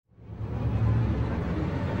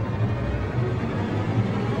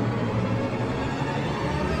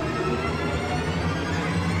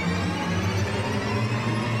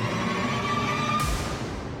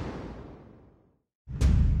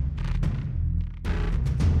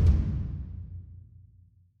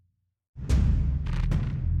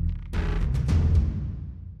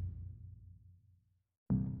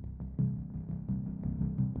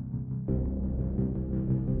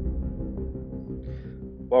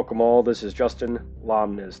Welcome all, this is Justin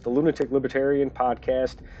Lomness, the Lunatic Libertarian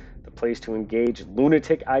podcast, the place to engage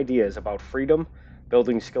lunatic ideas about freedom,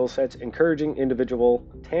 building skill sets, encouraging individual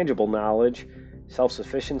tangible knowledge,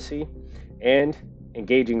 self-sufficiency, and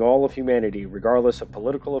engaging all of humanity, regardless of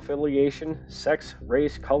political affiliation, sex,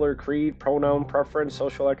 race, color, creed, pronoun, preference,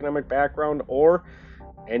 social economic background, or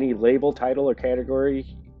any label, title, or category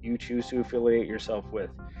you choose to affiliate yourself with.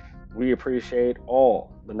 We appreciate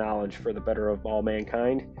all the knowledge for the better of all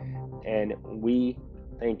mankind, and we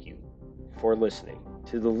thank you for listening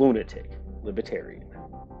to the Lunatic Libertarian.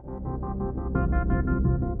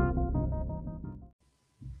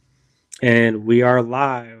 And we are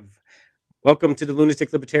live. Welcome to the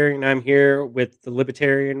Lunatic Libertarian. I'm here with the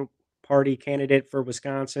Libertarian Party candidate for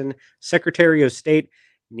Wisconsin, Secretary of State,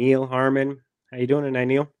 Neil Harmon. How you doing tonight,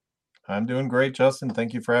 Neil? I'm doing great, Justin.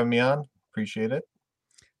 Thank you for having me on. Appreciate it.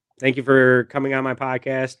 Thank you for coming on my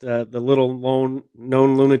podcast. The little known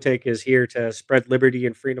lunatic is here to spread liberty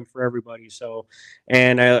and freedom for everybody. So,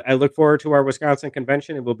 and I look forward to our Wisconsin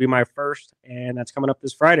convention. It will be my first, and that's coming up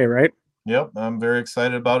this Friday, right? Yep, I'm very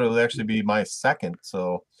excited about it. It'll actually be my second,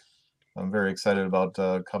 so I'm very excited about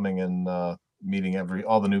coming and meeting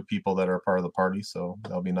all the new people that are part of the party. So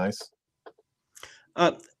that'll be nice.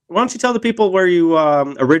 Why don't you tell the people where you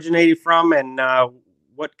originated from and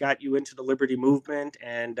what got you into the liberty movement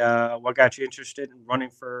and what got you interested in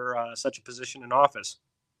running for such a position in office?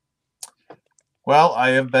 Well, I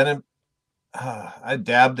have been I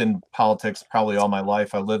dabbed in politics probably all my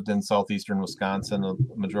life. I lived in southeastern Wisconsin the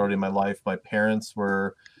majority of my life. My parents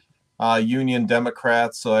were Union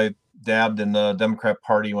Democrats, so I dabbed in the Democrat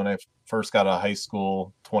Party when I first got out of high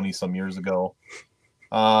school 20 some years ago.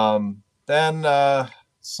 Then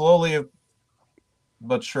slowly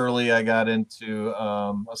but surely I got into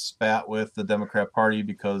a spat with the Democrat Party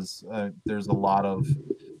because there's a lot of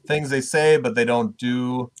things they say but they don't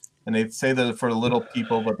do, and they say that for the little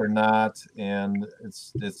people but they're not, and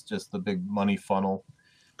it's just a big money funnel.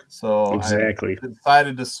 So exactly. I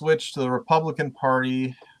decided to switch to the Republican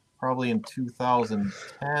Party probably in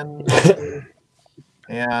 2010,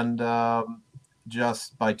 and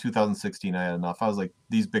just by 2016 I had enough. I was like,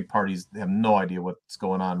 these big parties have no idea what's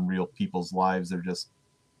going on in real people's lives.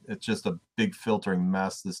 It's just a big filtering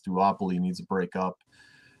mess. This duopoly needs to break up.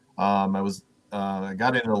 I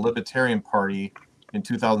got into the Libertarian Party in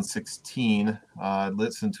 2016. I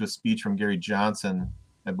listened to a speech from Gary Johnson,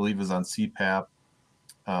 I believe it was on CPAP.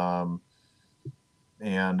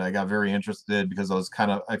 And I got very interested because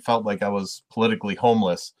I felt like I was politically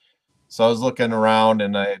homeless. So I was looking around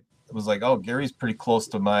and I was like, oh, Gary's pretty close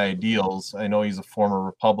to my ideals. I know he's a former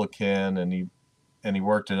Republican and he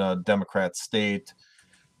worked in a Democrat state.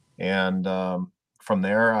 And from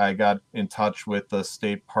there, I got in touch with the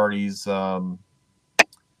state party's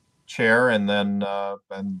chair, and then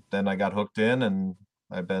I got hooked in, and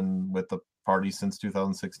I've been with the party since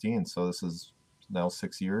 2016. So this is now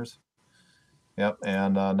 6 years. Yep,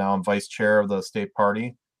 and now I'm vice chair of the state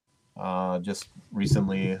party. Just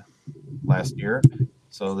recently, last year.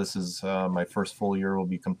 So this is my first full year will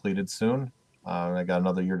be completed soon. I got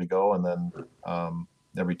another year to go, and then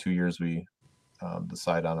every 2 years we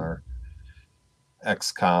decide on our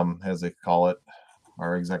XCOM, as they call it,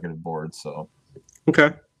 our executive board. So,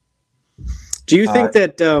 okay. Do you think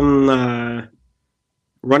that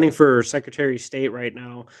running for Secretary of State right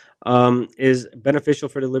now is beneficial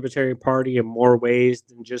for the Libertarian Party in more ways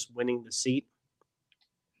than just winning the seat?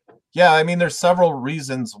 Yeah, I mean, there's several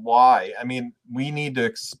reasons why. I mean, we need to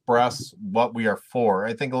express what we are for.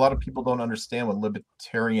 I think a lot of people don't understand what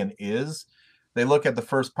libertarian is. They look at the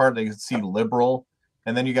first part, they can see liberal,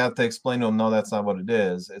 and then you got to explain to them, no, that's not what it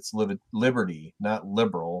is. It's liberty, not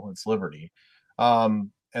liberal. It's liberty. And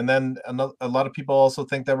then a lot of people also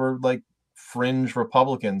think that we're like fringe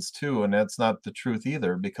Republicans too, and that's not the truth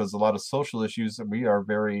either, because a lot of social issues, we are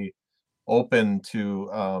very open to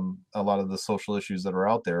a lot of the social issues that are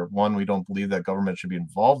out there. One, we don't believe that government should be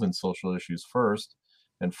involved in social issues first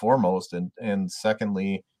and foremost, and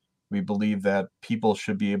secondly, we believe that people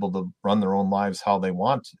should be able to run their own lives how they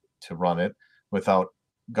want to run it without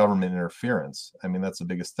government interference. I mean, that's the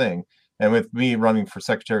biggest thing. And with me running for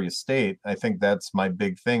Secretary of State, I think that's my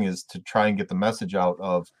big thing, is to try and get the message out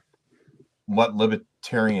of what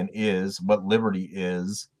libertarian is, what liberty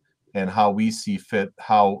is, and how we see fit,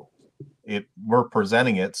 how we're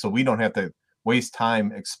presenting it, so we don't have to waste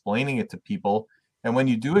time explaining it to people. And when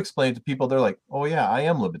you do explain it to people, they're like, oh yeah, I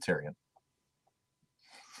am libertarian.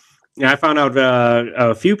 Yeah, I found out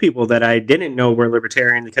a few people that I didn't know were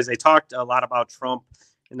libertarian because they talked a lot about Trump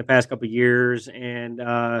in the past couple of years, and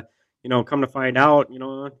come to find out,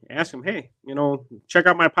 ask him, hey, check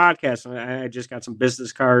out my podcast. I just got some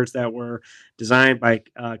business cards that were designed by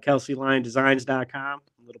KelseyLineDesigns.com.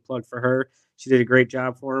 A little plug for her. She did a great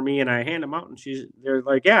job for me, and I hand them out, and they're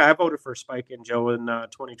like, yeah, I voted for Spike and Joe in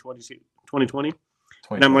 2020.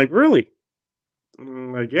 And I'm 2020. like, really?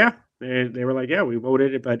 I'm like, yeah. They were like, yeah, we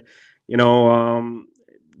voted it, but you know,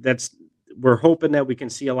 that's we're hoping that we can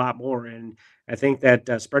see a lot more, and I think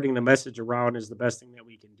that spreading the message around is the best thing that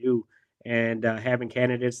we can do, and having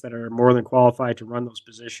candidates that are more than qualified to run those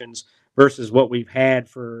positions versus what we've had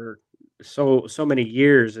for so many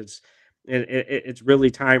years. It's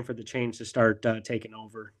really time for the change to start taking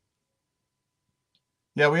over.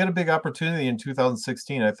 Yeah, we had a big opportunity in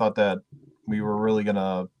 2016. I thought that we were really going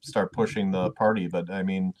to start pushing the party, but I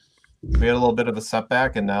mean, we had a little bit of a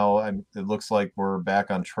setback, and now it looks like we're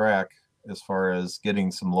back on track as far as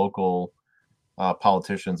getting some local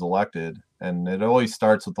politicians elected. And it always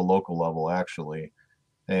starts with the local level, actually.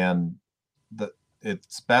 And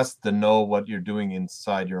it's best to know what you're doing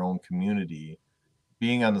inside your own community.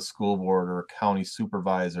 Being on the school board or county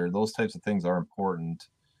supervisor, those types of things are important.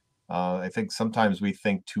 I think sometimes we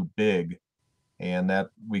think too big, and that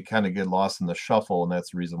we kind of get lost in the shuffle, and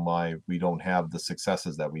that's the reason why we don't have the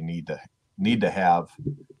successes that we need to have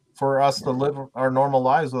for us to live our normal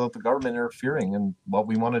lives without the government interfering in what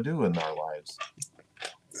we want to do in our lives.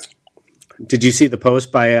 Did you see the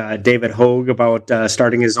post by David Hogue about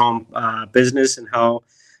starting his own business and how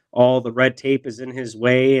all the red tape is in his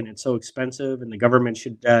way and it's so expensive and the government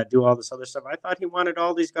should do all this other stuff? I thought he wanted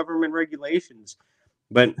all these government regulations,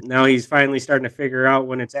 but now he's finally starting to figure out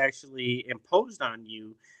when it's actually imposed on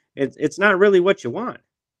you, it's not really what you want.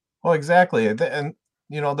 Well, exactly. And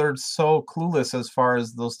they're so clueless as far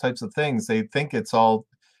as those types of things. They think it's all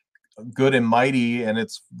good and mighty and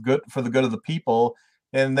it's good for the good of the people.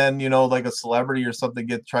 And then, like a celebrity or something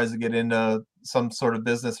tries to get into some sort of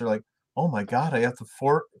business. They're like, oh my God, I have to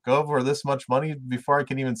go over this much money before I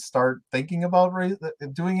can even start thinking about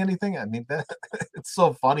doing anything. I mean, it's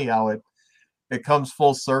so funny how it comes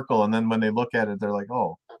full circle. And then when they look at it, they're like,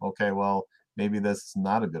 oh, okay, well, maybe this is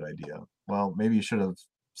not a good idea. Well, maybe you should have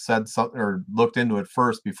said something or looked into it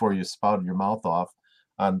first before you spouted your mouth off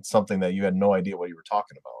on something that you had no idea what you were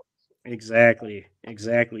talking about. Exactly,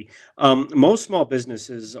 exactly. Most small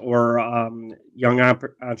businesses or young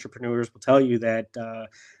entrepreneurs will tell you that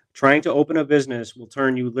trying to open a business will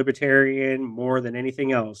turn you libertarian more than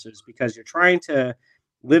anything else. Is because you're trying to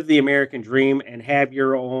live the American dream and have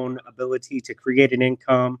your own ability to create an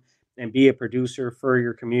income and be a producer for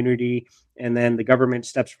your community. And then the government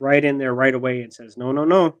steps right in there right away and says, no, no,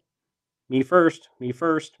 no, me first, me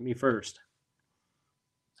first, me first.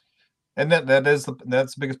 And that's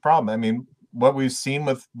the biggest problem. I mean, what we've seen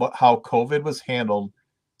with how COVID was handled,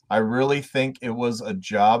 I really think it was a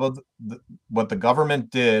job of what the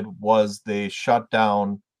government did was they shut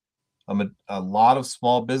down a lot of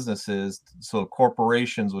small businesses so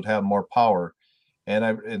corporations would have more power, and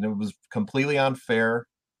it was completely unfair.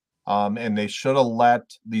 And they should have let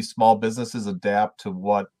these small businesses adapt to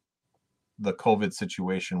what the COVID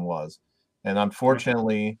situation was. And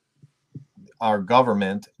unfortunately, our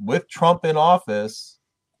government, with Trump in office,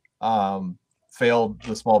 failed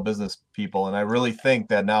the small business people. And I really think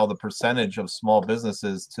that now the percentage of small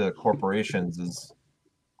businesses to corporations is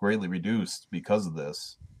greatly reduced because of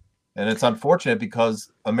this. And it's unfortunate because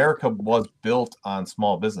America was built on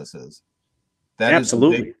small businesses.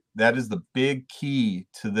 Absolutely. That is the big key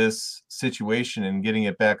to this situation and getting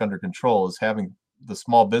it back under control is having the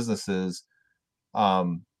small businesses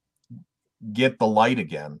get the light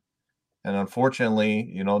again. And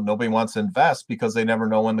unfortunately, nobody wants to invest because they never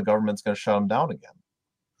know when the government's going to shut them down again.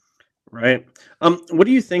 Right. What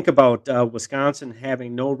do you think about Wisconsin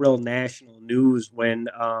having no real national news when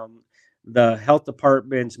the health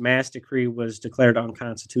department's mass decree was declared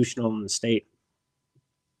unconstitutional in the state?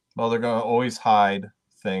 Well, they're going to always hide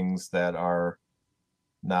things that are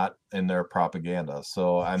not in their propaganda.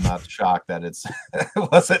 So I'm not shocked that it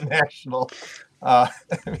wasn't national. I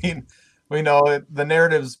mean, we know the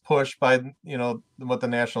narrative's pushed by what the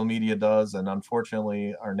national media does, and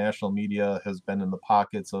unfortunately, our national media has been in the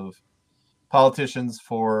pockets of politicians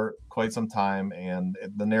for quite some time, and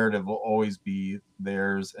the narrative will always be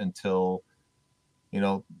theirs until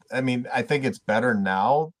I mean, I think it's better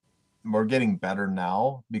now. We're getting better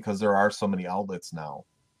now because there are so many outlets now.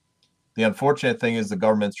 The unfortunate thing is the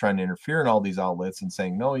government's trying to interfere in all these outlets and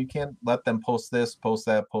saying, no, you can't let them post this, post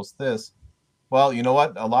that, post this. Well, you know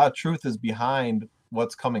what? A lot of truth is behind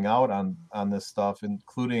what's coming out on this stuff,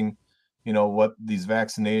 including, what these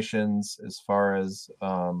vaccinations, as far as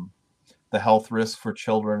the health risks for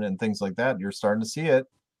children and things like that. You're starting to see it.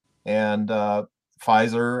 and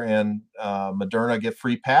Pfizer and Moderna get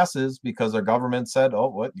free passes because our government said, "Oh,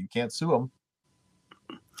 what? You can't sue them."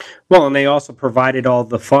 Well, and they also provided all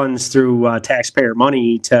the funds through taxpayer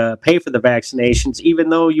money to pay for the vaccinations, even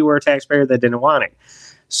though you were a taxpayer that didn't want it.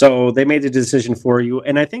 So they made the decision for you.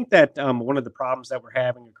 And I think that one of the problems that we're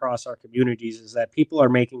having across our communities is that people are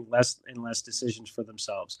making less and less decisions for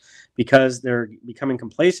themselves because they're becoming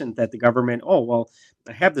complacent that the government, oh, well,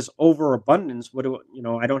 I have this overabundance. What do you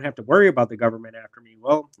know? I don't have to worry about the government after me.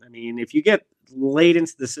 Well, I mean, if you get laid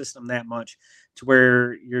into the system that much to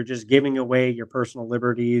where you're just giving away your personal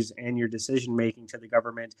liberties and your decision making to the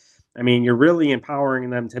government, I mean, you're really empowering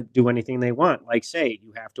them to do anything they want. Like, say,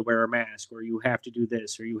 you have to wear a mask, or you have to do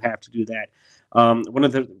this, or you have to do that. One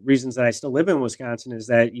of the reasons that I still live in Wisconsin is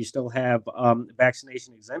that you still have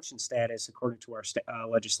vaccination exemption status according to our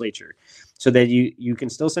legislature, so that you can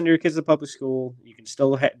still send your kids to public school. You can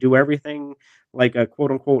still do everything like a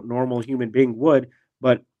quote unquote normal human being would,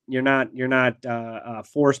 but you're not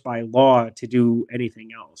forced by law to do anything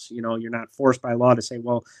else. You know, you're not forced by law to say,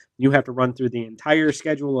 well, you have to run through the entire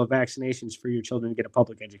schedule of vaccinations for your children to get a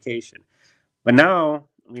public education. But now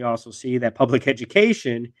we also see that public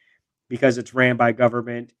education, because it's ran by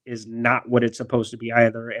government, is not what it's supposed to be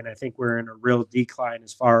either. And I think we're in a real decline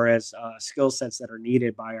as far as skill sets that are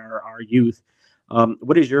needed by our youth.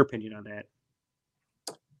 What is your opinion on that?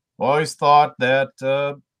 Always thought that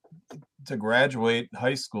to graduate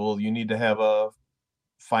high school, you need to have a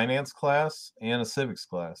finance class and a civics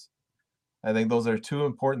class. I think those are two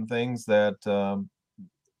important things that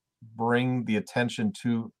bring the attention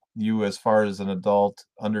to you as far as an adult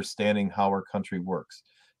understanding how our country works.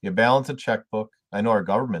 You balance a checkbook. I know our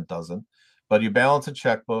government doesn't, but you balance a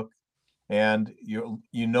checkbook and you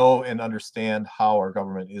know and understand how our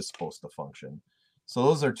government is supposed to function. So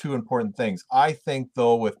those are two important things. I think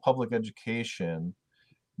though with public education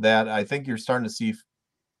that I think you're starting to see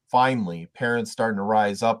finally parents starting to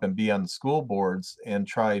rise up and be on the school boards and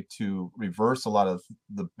try to reverse a lot of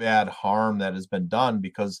the bad harm that has been done,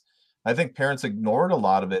 because I think parents ignored a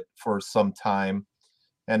lot of it for some time,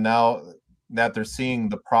 and now that they're seeing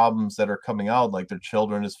the problems that are coming out, like their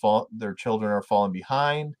children are falling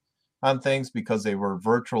behind on things because they were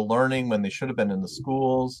virtual learning when they should have been in the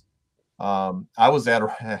schools. I was at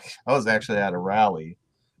I was actually at a rally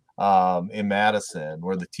in Madison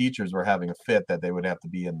where the teachers were having a fit that they would have to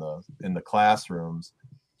be in the classrooms.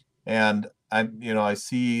 And I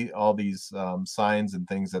see all these signs and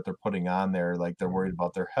things that they're putting on there, like they're worried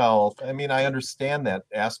about their health. I mean, I understand that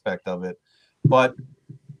aspect of it, but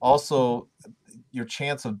also your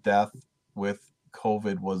chance of death with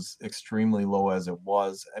COVID was extremely low as it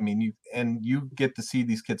was. I mean, you get to see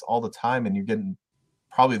these kids all the time, and you're getting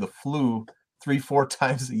probably the flu 3 4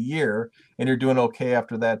 times a year, and you're doing okay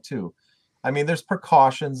after that too. I mean, there's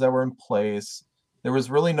precautions that were in place. There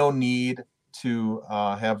was really no need to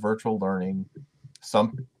have virtual learning.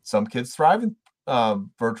 Some kids thrive in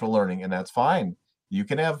virtual learning, and that's fine. You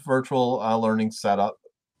can have virtual learning set up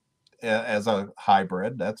as a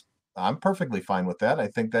hybrid. I'm perfectly fine with that. I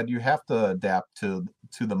think that you have to adapt to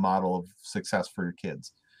the model of success for your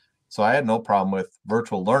kids. So I had no problem with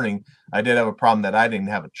virtual learning. I did have a problem that I didn't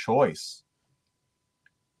have a choice.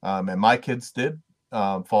 And my kids did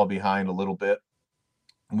fall behind a little bit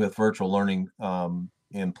with virtual learning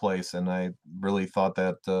in place. And I really thought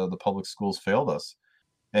that the public schools failed us.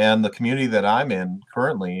 And the community that I'm in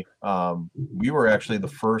currently, we were actually the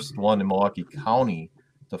first one in Milwaukee County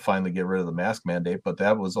to finally get rid of the mask mandate. But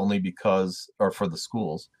that was only because, or for the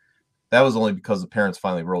schools, that was only because the parents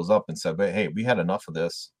finally rose up and said, hey, we had enough of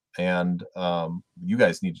this, and you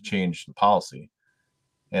guys need to change the policy.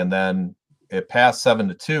 And then it passed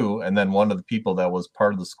 7-2, and then one of the people that was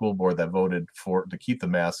part of the school board that voted to keep the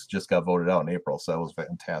masks just got voted out in April. So that was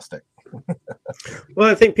fantastic. Well,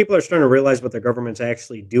 I think people are starting to realize what the government's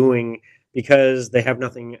actually doing because they have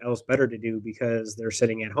nothing else better to do because they're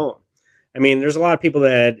sitting at home. I mean, there's a lot of people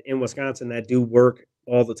that in Wisconsin that do work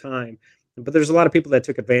all the time, but there's a lot of people that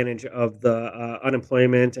took advantage of the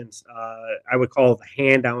unemployment and I would call it the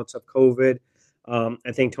handouts of COVID.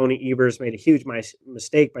 I think Tony Evers made a huge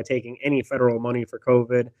mistake by taking any federal money for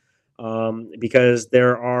COVID because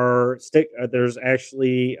there's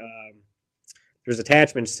actually there's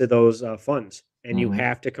attachments to those funds, and you Mm-hmm.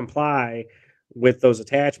 have to comply with those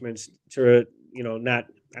attachments to not.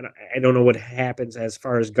 I don't know what happens as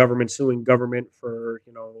far as government suing government for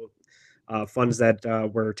funds that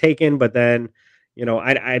were taken, but then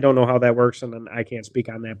I don't know how that works, and then I can't speak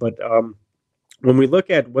on that. But when we look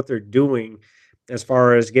at what they're doing as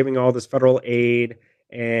far as giving all this federal aid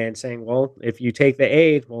and saying, well, if you take the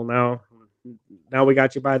aid, well, now now we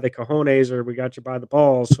got you by the cojones or we got you by the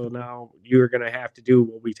balls. So now you're going to have to do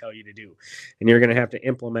what we tell you to do. And you're going to have to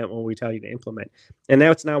implement what we tell you to implement. And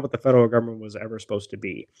that's not what the federal government was ever supposed to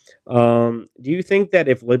be. Do you think that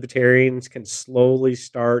if libertarians can slowly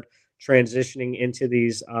start transitioning into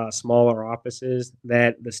these smaller offices,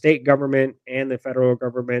 that the state government and the federal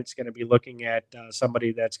government's going to be looking at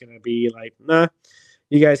somebody that's going to be like, nah,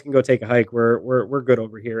 you guys can go take a hike. We're good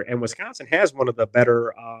over here. And Wisconsin has one of the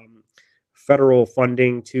better federal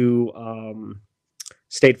funding to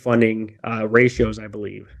state funding ratios, I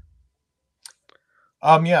believe.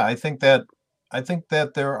 Yeah, I think that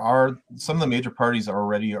there are some of the major parties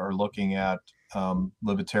already are looking at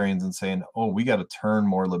libertarians and saying, "Oh, we got to turn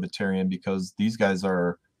more libertarian because these guys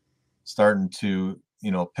are starting to,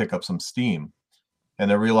 pick up some steam." And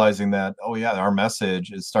they're realizing that, oh yeah, our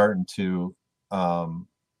message is starting to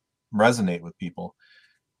resonate with people.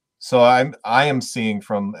 So I am seeing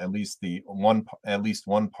from at least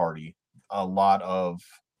one party a lot of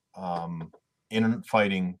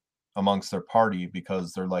infighting amongst their party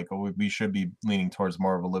because they're like, oh, we should be leaning towards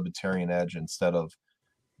more of a libertarian edge instead of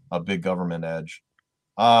a big government edge.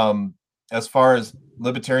 As far as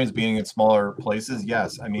libertarians being in smaller places,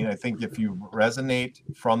 yes. I mean, I think if you resonate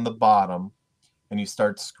from the bottom and you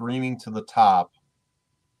start screaming to the top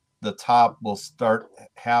will start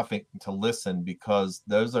having to listen because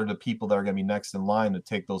those are the people that are going to be next in line to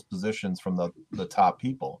take those positions from the top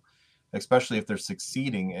people, especially if they're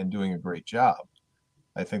succeeding and doing a great job.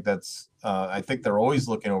 I think I think they're always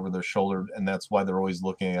looking over their shoulder, and that's why they're always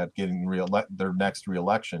looking at getting their next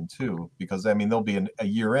reelection too, because I mean they'll be a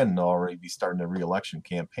year in and they'll already be starting a reelection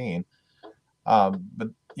campaign. But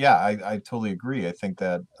yeah, I totally agree. I think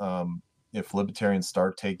that if libertarians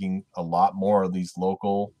start taking a lot more of these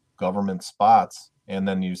local government spots and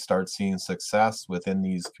then you start seeing success within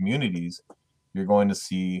these communities, you're going to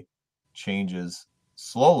see changes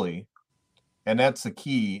slowly. And that's the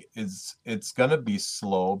key, is it's going to be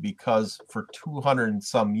slow because for 200 and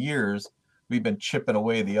some years we've been chipping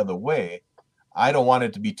away the other way. I don't want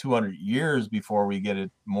it to be 200 years before we get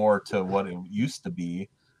it more to what it used to be.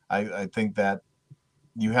 I think that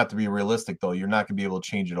you have to be realistic, though. You're not going to be able to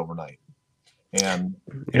change it overnight. And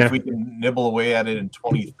if we can nibble away at it in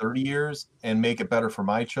 20, 30 years and make it better for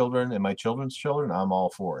my children and my children's children, I'm all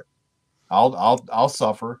for it. I'll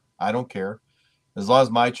suffer. I don't care. As long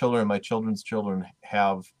as my children and my children's children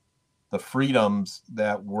have the freedoms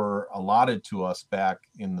that were allotted to us back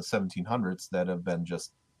in the 1700s that have been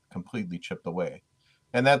just completely chipped away.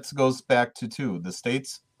 And that goes back to the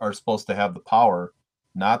states are supposed to have the power,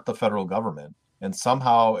 not the federal government. And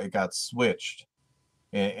somehow it got switched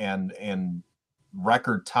and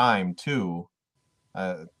record time too.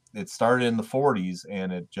 It started in the 40s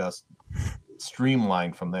and it just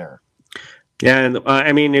streamlined from there. Yeah, and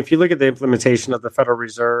I mean, if you look at the implementation of the Federal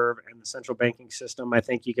Reserve and the central banking system, I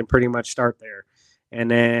think you can pretty much start there.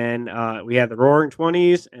 And then we had the Roaring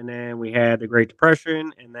Twenties, and then we had the Great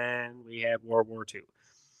Depression, and then we had World War II.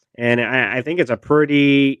 And I think it's a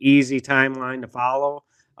pretty easy timeline to follow.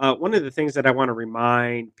 One of the things that I want to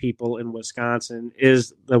remind people in Wisconsin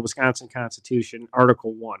is the Wisconsin Constitution,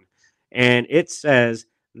 Article 1. And it says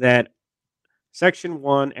that Section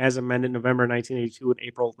 1, as amended November 1982 and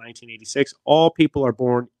April 1986, all people are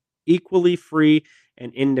born equally free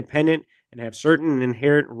and independent and have certain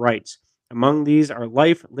inherent rights. Among these are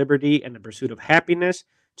life, liberty, and the pursuit of happiness.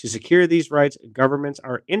 To secure these rights, governments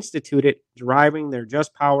are instituted, deriving their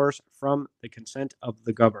just powers from the consent of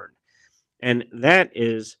the governed. And that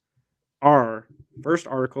is our first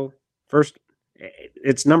article.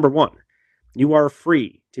 It's number one. You are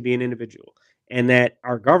free to be an individual, and that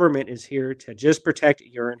our government is here to just protect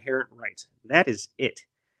your inherent rights. That is it.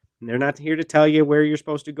 And they're not here to tell you where you're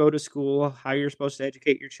supposed to go to school, how you're supposed to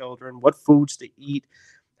educate your children, what foods to eat,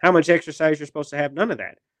 how much exercise you're supposed to have. None of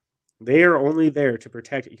that. They are only there to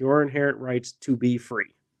protect your inherent rights to be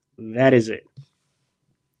free. That is it.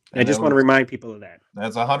 I just want to remind people of that.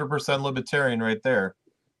 That's 100% libertarian right there.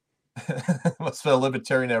 Must be a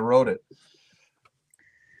libertarian that wrote it.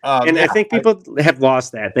 And yeah, I think people have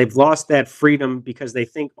lost that. They've lost that freedom because they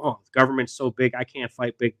think, oh, the government's so big, I can't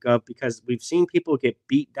fight big gov, because we've seen people get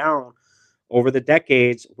beat down over the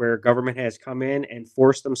decades where government has come in and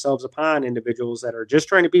forced themselves upon individuals that are just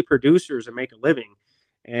trying to be producers and make a living.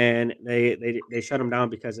 And they shut them down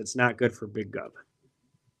because it's not good for big gov.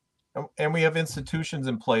 And we have institutions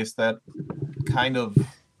in place that kind of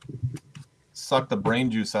suck the brain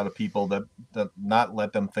juice out of people that not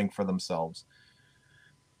let them think for themselves.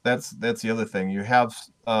 That's the other thing. You have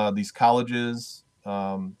these colleges,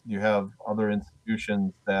 you have other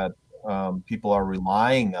institutions that people are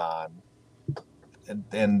relying on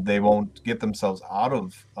and they won't get themselves out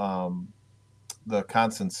of the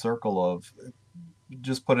constant circle of,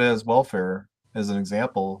 just put it as welfare as an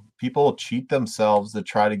example. People cheat themselves to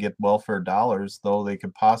try to get welfare dollars, though they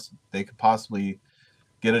could possibly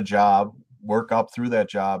get a job, work up through that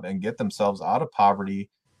job, and get themselves out of poverty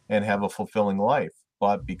and have a fulfilling life.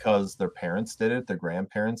 But because their parents did it, their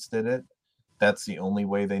grandparents did it, that's the only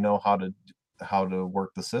way they know how to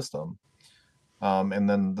work the system. And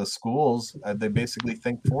then the schools, they basically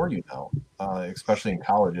think for you now, especially in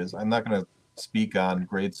colleges. I'm not going to speak on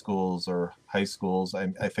grade schools or high schools.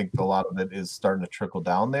 I think a lot of it is starting to trickle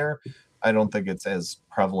down there. I don't think it's as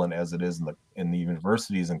prevalent as it is in the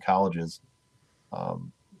universities and colleges.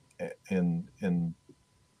 In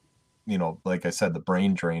like I said, the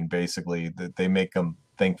brain drain, basically, that they make them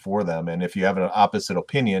think for them. And if you have an opposite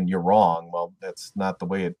opinion, you're wrong. Well, that's not the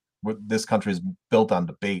way this country is built on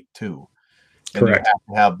debate too. And you have Correct.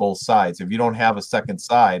 to have both sides. If you don't have a second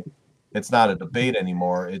side, it's not a debate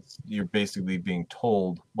anymore. You're basically being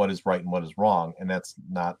told what is right and what is wrong, and that's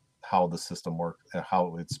not how the system works,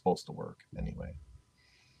 how it's supposed to work anyway.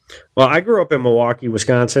 Well, I grew up in Milwaukee,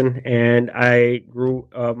 Wisconsin, and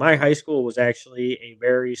my high school was actually a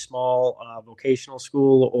very small vocational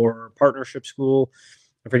school or partnership school.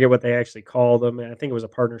 I forget what they actually call them. I think it was a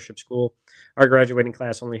partnership school. Our graduating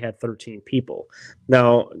class only had 13 people.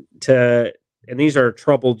 Now, and these are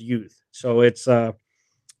troubled youth. So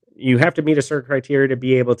you have to meet a certain criteria to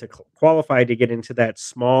be able to qualify to get into that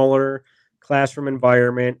smaller classroom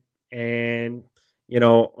environment, and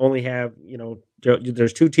only have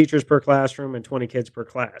there's 2 teachers per classroom and 20 kids per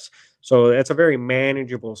class. So that's a very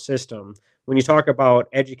manageable system. When you talk about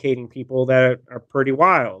educating people that are pretty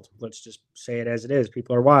wild, let's just say it as it is,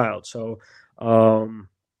 people are wild. So um,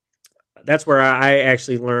 that's where I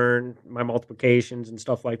actually learned my multiplications and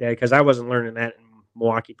stuff like that, because I wasn't learning that in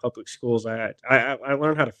Milwaukee public schools. I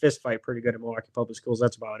learned how to fist fight pretty good in Milwaukee public schools.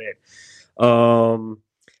 That's about it.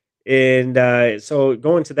 And so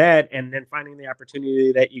going to that, and then finding the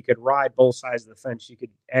opportunity that you could ride both sides of the fence, you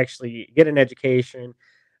could actually get an education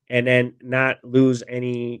and then not lose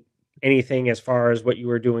anything as far as what you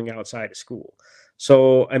were doing outside of school.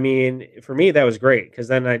 So I mean, for me that was great, because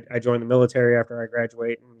then I joined the military after I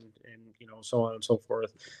graduate, and so on and so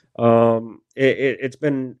forth. It's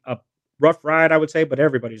been a rough ride, I would say, but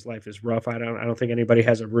everybody's life is rough. I don't think anybody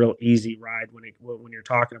has a real easy ride when you're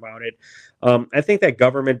talking about it. I think that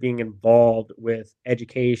government being involved with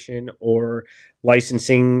education or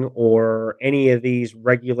licensing or any of these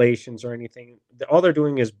regulations or anything, all they're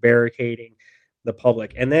doing is barricading the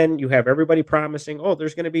public. And then you have everybody promising, "Oh,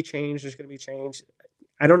 there's going to be change. There's going to be change."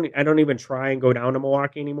 I don't even try and go down to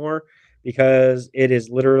Milwaukee anymore, because it is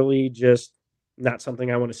literally just not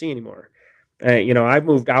something I want to see anymore. I've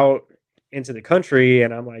moved out into the country,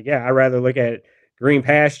 and I'm like, yeah, I'd rather look at green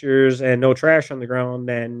pastures and no trash on the ground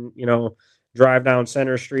than drive down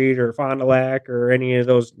Center Street or Fond du Lac or any of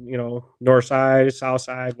those, north side, south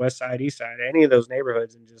side, west side, east side, any of those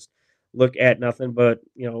neighborhoods, and just look at nothing but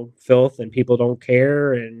filth, and people don't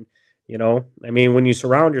care. And I mean, when you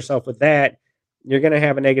surround yourself with that, you're going to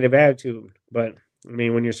have a negative attitude. But I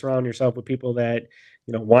mean, when you surround yourself with people that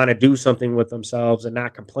want to do something with themselves and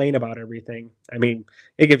not complain about everything, I mean,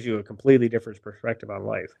 it gives you a completely different perspective on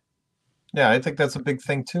life. Yeah, I think that's a big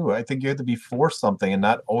thing too. I think you have to be for something and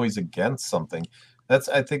not always against something.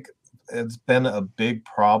 I think it's been a big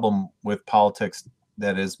problem with politics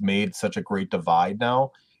that has made such a great divide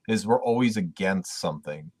now, is we're always against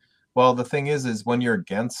something. Well, the thing is when you're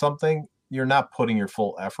against something, you're not putting your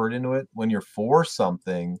full effort into it. When you're for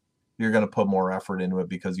something, you're going to put more effort into it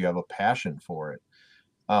because you have a passion for it.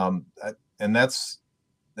 And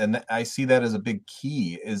I see that as a big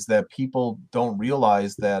key, is that people don't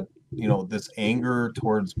realize that, this anger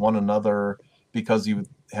towards one another because you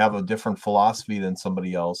have a different philosophy than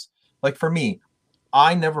somebody else. Like for me,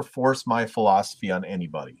 I never force my philosophy on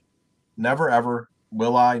anybody. Never ever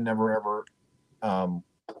will I. Never ever. Um,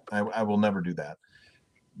 I will never do that.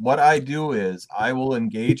 What I do is I will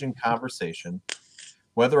engage in conversation,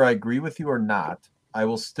 whether I agree with you or not. I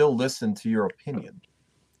will still listen to your opinion,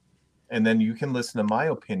 and then you can listen to my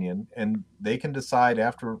opinion, and they can decide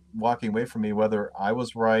after walking away from me whether I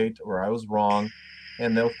was right or I was wrong,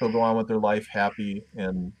 and they'll still go on with their life happy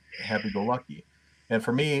and happy-go-lucky. And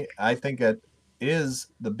for me, I think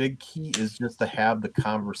the big key is just to have the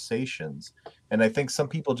conversations. And I think some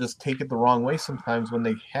people just take it the wrong way sometimes when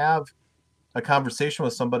they have a conversation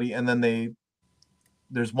with somebody, and then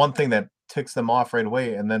there's one thing that ticks them off right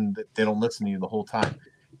away, and then they don't listen to you the whole time.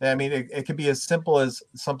 I mean, it could be as simple as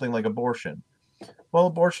something like abortion. Well,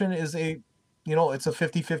 abortion is it's a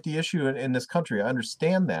 50-50 issue in this country. I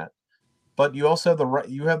understand that. but you also have the right.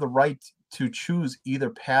 You have the right to choose either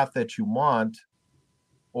path that you want,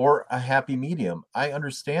 or a happy medium. I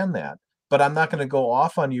understand that, but I'm not going to go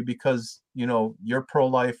off on you because you're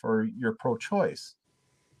pro-life or you're pro-choice.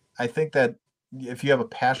 I think that if you have a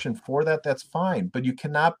passion for that, that's fine. But you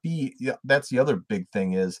cannot be. That's the other big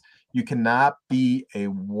thing is you cannot be a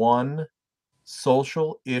one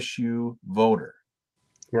social issue voter.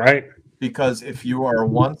 Right. Because if you are a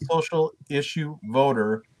one social issue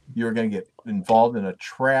voter, you're going to get involved in a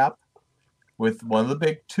trap with one of the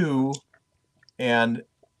big two, and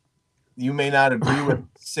you may not agree with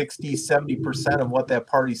 60, 70% of what that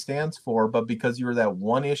party stands for, but because you're that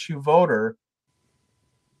one issue voter,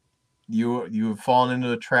 you've fallen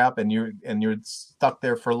into a trap, and you're stuck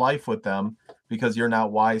there for life with them because you're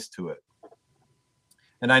not wise to it.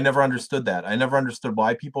 And I never understood that. I never understood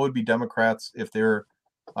why people would be Democrats if they're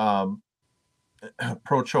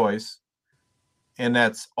pro-choice, and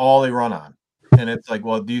that's all they run on. And it's like,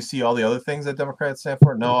 well, do you see all the other things that Democrats stand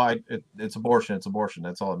for? No, it's abortion. It's abortion.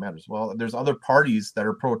 That's all that matters. Well, there's other parties that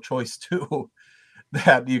are pro-choice too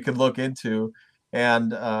that you could look into,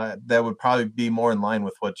 and that would probably be more in line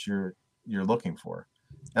with what you're looking for.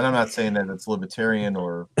 And I'm not saying that it's libertarian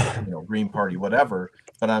or Green Party, whatever,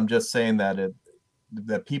 but I'm just saying that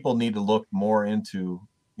that people need to look more into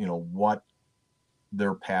what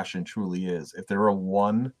their passion truly is.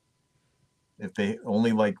 If they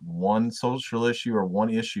only like one social issue or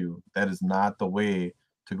one issue, that is not the way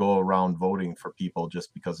to go around voting for people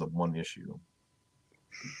just because of one issue.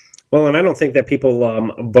 Well, and I don't think that people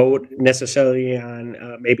vote necessarily on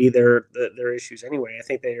maybe their issues anyway. I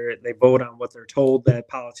think they vote on what they're told that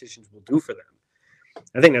politicians will do for them.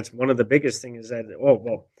 I think that's one of the biggest things is that, oh,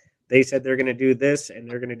 well, they said they're going to do this and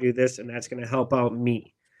they're going to do this and that's going to help out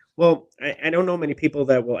me. Well, I don't know many people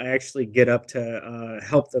that will actually get up to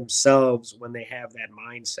help themselves when they have that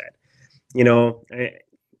mindset.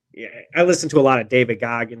 I listen to a lot of David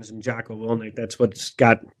Goggins and Jocko Willink. That's what's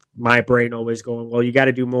got my brain always going, well, you got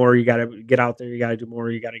to do more. You got to get out there. You got to do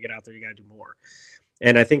more. You got to get out there. You got to do more.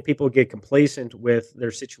 And I think people get complacent with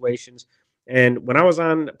their situations. And when I was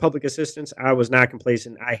on public assistance, I was not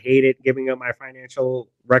complacent. I hated giving up my financial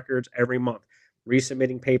records every month,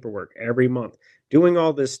 resubmitting paperwork every month, doing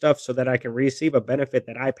all this stuff so that I can receive a benefit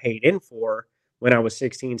that I paid in for when I was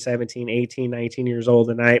 16, 17, 18, 19 years old.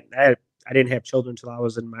 And I didn't have children until I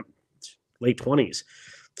was in my late 20s.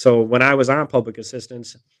 So when I was on public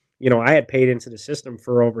assistance, I had paid into the system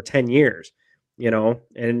for over 10 years.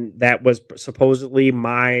 And that was supposedly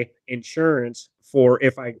my insurance for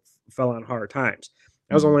if I fell on hard times.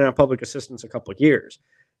 I was only on public assistance a couple of years,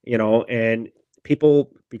 and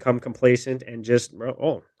people become complacent and just,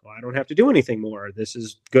 oh, well, I don't have to do anything more. This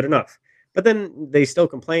is good enough. But then they still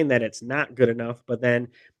complain that it's not good enough. But then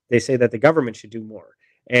they say that the government should do more.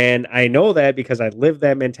 And I know that because I lived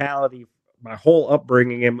that mentality my whole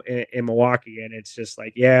upbringing in Milwaukee. And it's just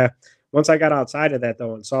like, yeah, once I got outside of that,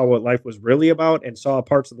 though, and saw what life was really about and saw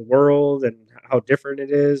parts of the world and how different it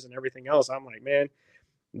is and everything else, I'm like, man,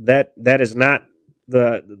 that is not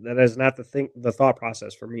the thought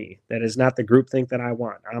process for me. That is not the group think that I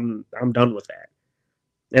want. I'm done with that.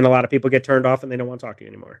 And a lot of people get turned off and they don't want to talk to you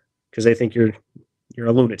anymore because they think you're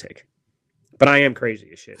a lunatic. But I am crazy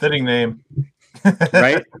as shit. Fitting name.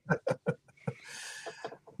 Right?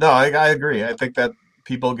 No, I agree. I think that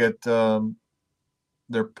people get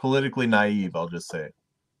they're politically naive, I'll just say.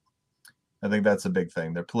 I think that's a big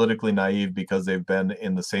thing. They're politically naive because they've been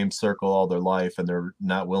in the same circle all their life and they're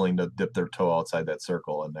not willing to dip their toe outside that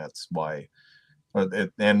circle. And that's why,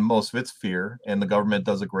 and most of it's fear. And the government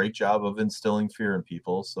does a great job of instilling fear in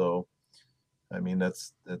people. So, I mean,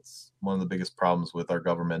 that's one of the biggest problems with our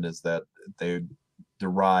government is that they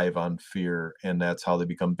derive on fear, and that's how they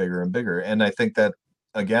become bigger and bigger. And I think that,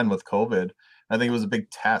 again, with COVID, I think it was a big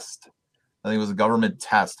test. I think it was a government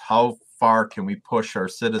test. How far can we push our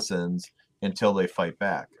citizens until they fight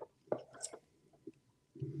back?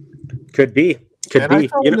 Could be.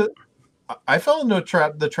 I fell into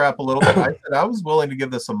the trap a little bit. I said I was willing to give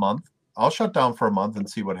this a month. I'll shut down for a month and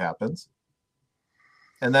see what happens.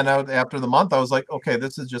 And then after the month, I was like, okay,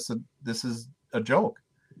 this is a joke.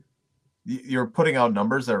 You're putting out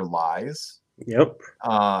numbers that are lies. Yep.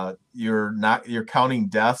 You're counting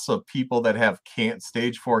deaths of people that have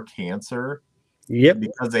stage 4 cancer. Yep.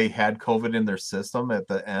 Because they had COVID in their system at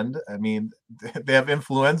the end. I mean, they have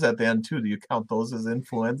influenza at the end too. Do you count those as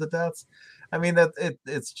influenza deaths? I mean,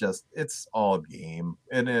 it's all a game,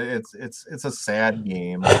 and it's a sad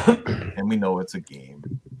game, and we know it's a game.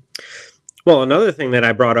 Well, another thing that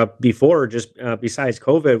I brought up before, just besides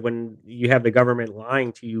COVID, when you have the government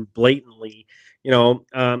lying to you blatantly,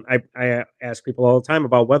 I ask people all the time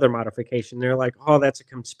about weather modification. They're like, "Oh, that's a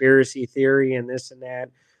conspiracy theory and this and that."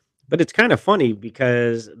 But it's kind of funny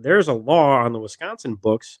because there's a law on the Wisconsin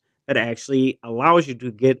books that actually allows you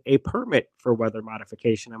to get a permit for weather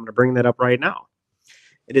modification. I'm going to bring that up right now.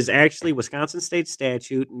 It is actually Wisconsin State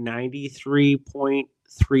Statute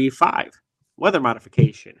 93.35, weather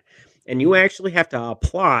modification. And you actually have to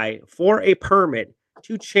apply for a permit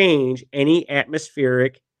to change any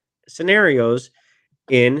atmospheric scenarios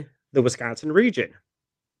in the Wisconsin region.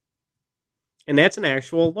 And that's an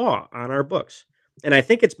actual law on our books. And I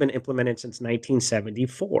think it's been implemented since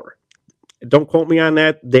 1974. Don't quote me on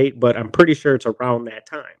that date, but I'm pretty sure it's around that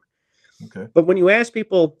time. Okay. But when you ask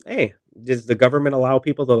people, hey, does the government allow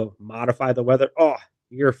people to modify the weather? Oh,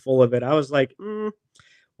 you're full of it. I was like,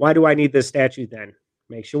 why do I need this statute then?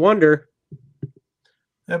 Makes you wonder.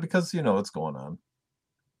 Yeah, because you know what's going on.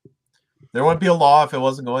 There wouldn't be a law if it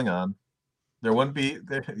wasn't going on. There wouldn't be.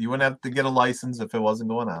 You wouldn't have to get a license if it wasn't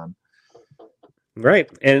going on. Right.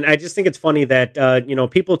 And I just think it's funny that,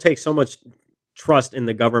 people take so much trust in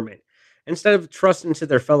the government instead of trust into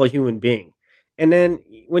their fellow human being. And then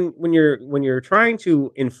when you're trying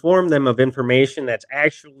to inform them of information that's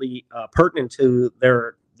actually pertinent to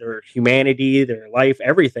their humanity, their life,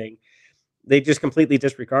 everything, they just completely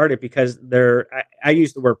disregard it because I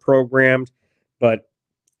use the word programmed, but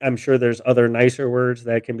I'm sure there's other nicer words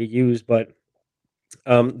that can be used, but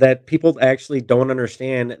that people actually don't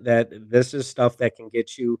understand that this is stuff that can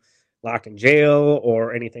get you locked in jail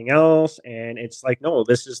or anything else. And it's like, no,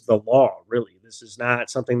 this is the law, really. This is not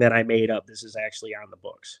something that I made up. This is actually on the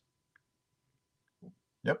books.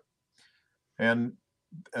 Yep. And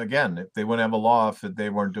again, if they wouldn't have a law if they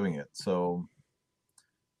weren't doing it. So,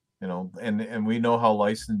 and we know how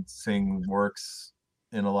licensing works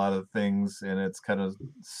in a lot of things, and it's kind of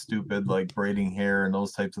stupid, like braiding hair and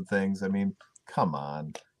those types of things. I mean, come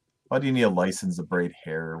on. Why do you need a license to braid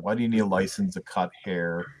hair? Why do you need a license to cut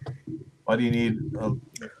hair? Why do you need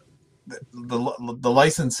the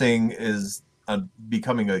licensing is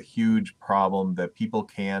becoming a huge problem that people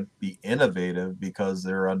can't be innovative because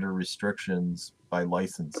they're under restrictions by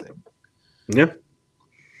licensing. Yeah.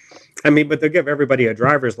 I mean, but they'll give everybody a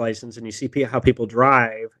driver's license, and you see how people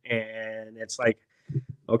drive, and it's like,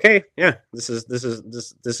 okay, yeah, this is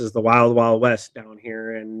the wild wild west down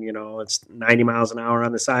here, and it's 90 miles an hour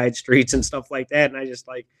on the side streets and stuff like that. And I just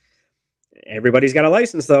like, everybody's got a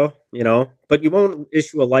license though, but you won't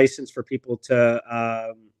issue a license for people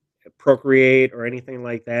to procreate or anything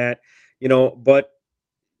like that, but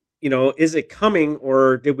is it coming,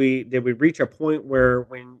 or did we reach a point where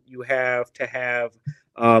when you have to have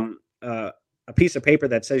um, a piece of paper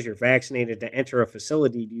that says you're vaccinated to enter a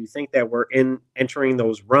facility? Do you think that we're entering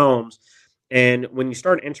those realms? And when you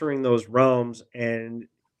start entering those realms and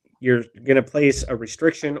you're going to place a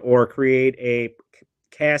restriction or create a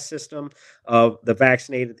caste system of the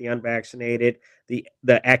vaccinated, the unvaccinated, the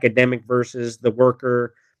academic versus the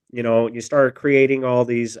worker, you start creating all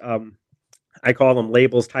these I call them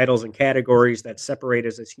labels, titles, and categories that separate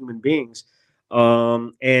us as human beings.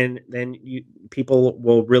 And then people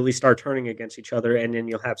will really start turning against each other, and then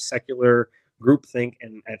you'll have secular groupthink,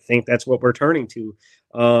 and I think that's what we're turning to.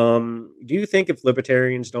 Do you think if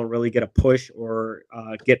libertarians don't really get a push or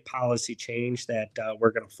get policy change that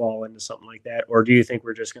we're going to fall into something like that, or do you think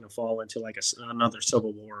we're just going to fall into like another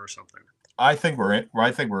civil war or something? I think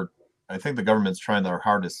the government's trying their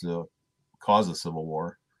hardest to cause a civil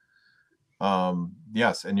war.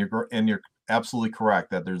 Yes, and you're absolutely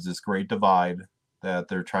correct that there's this great divide that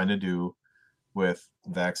they're trying to do with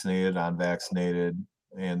vaccinated, unvaccinated,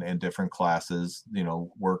 and different classes.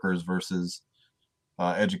 Workers versus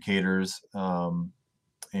educators,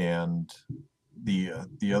 and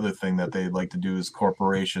the other thing that they like to do is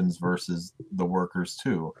corporations versus the workers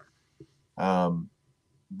too.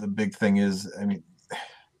 The big thing is, I mean,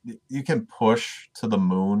 you can push to the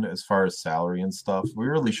moon as far as salary and stuff. We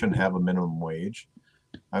really shouldn't have a minimum wage.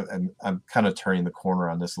 I'm kind of turning the corner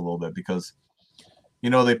on this a little bit because,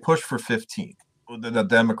 they push for 15. The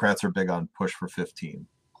Democrats are big on push for 15.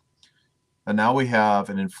 And now we have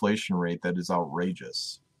an inflation rate that is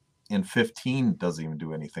outrageous. And 15 doesn't even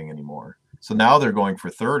do anything anymore. So now they're going for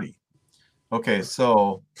 30. Okay,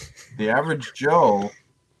 so the average Joe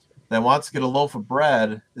that wants to get a loaf of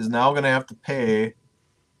bread is now going to have to pay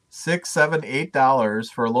 $6, $7, $8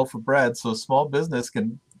 for a loaf of bread so a small business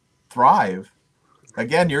can thrive.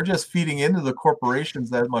 Again, you're just feeding into the corporations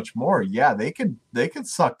that much more. Yeah, they can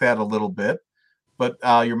suck that a little bit, but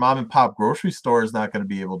your mom and pop grocery store is not going to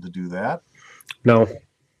be able to do that. No.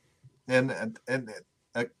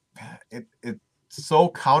 uh, it's so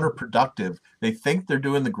counterproductive. They think they're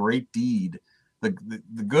doing the great deed, the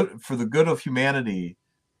good for the good of humanity.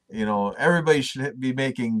 Everybody should be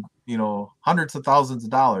making hundreds of thousands of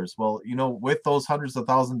dollars. Well, with those hundreds of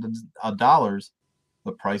thousands of dollars,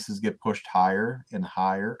 the prices get pushed higher and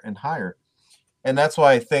higher and higher. And that's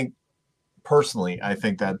why I think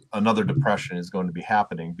that another depression is going to be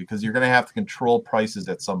happening, because you're going to have to control prices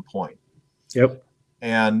at some point. Yep.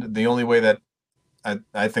 And the only way that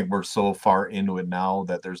I think we're so far into it now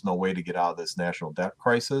that there's no way to get out of this national debt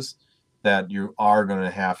crisis, that you are going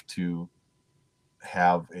to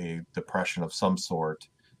have a depression of some sort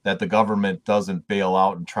that the government doesn't bail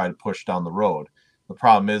out and try to push down the road. The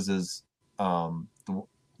problem is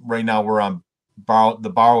right now we're on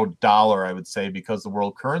the borrowed dollar, I would say, because the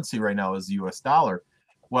world currency right now is the US dollar.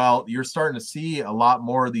 Well, you're starting to see a lot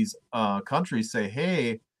more of these countries say,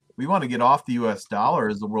 hey, we want to get off the US dollar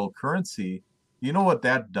as the world currency. You know what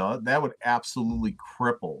that does? That would absolutely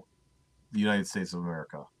cripple the United States of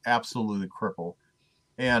America. Absolutely cripple.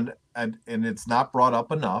 And it's not brought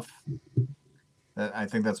up enough. I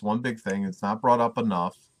think that's one big thing. It's not brought up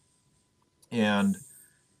enough. And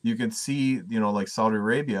you can see, like Saudi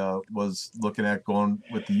Arabia was looking at going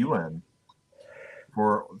with the UN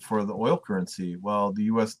for the oil currency. Well, the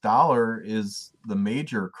US dollar is the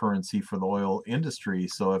major currency for the oil industry.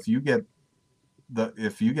 So if you get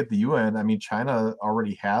the UN, I mean, China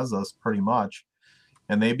already has us pretty much,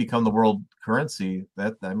 and they become the world currency.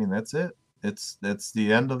 That's it. It's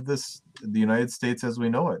the end of the United States as we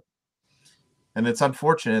know it. And it's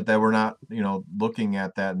unfortunate that we're not, looking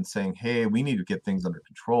at that and saying, hey, we need to get things under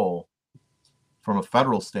control from a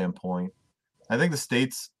federal standpoint. I think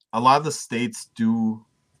a lot of the states do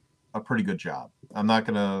a pretty good job. I'm not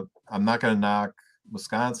gonna knock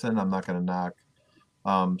Wisconsin. I'm not gonna knock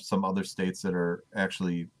some other states that are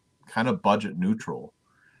actually kind of budget neutral.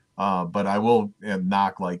 But I will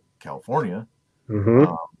knock like California,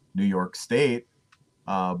 Mm-hmm. New York State.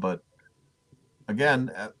 But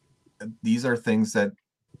again, these are things that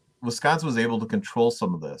Wisconsin was able to control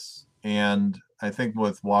some of this. And I think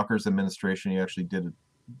with Walker's administration, he actually did a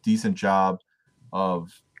decent job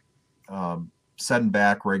of setting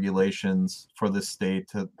back regulations for the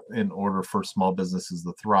state in order for small businesses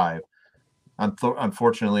to thrive.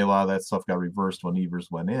 Unfortunately, a lot of that stuff got reversed when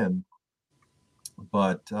Evers went in.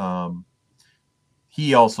 But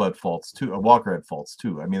he also had faults too. Walker had faults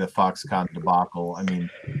too. I mean, the Foxconn debacle. I mean,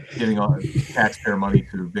 giving taxpayer money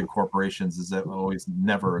to big corporations is always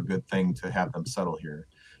never a good thing to have them settle here.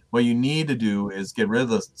 What you need to do is get rid of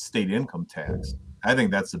the state income tax. I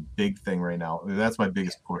think that's a big thing right now. That's my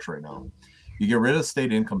biggest push right now. You get rid of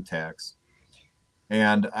state income tax.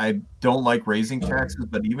 And I don't like raising taxes,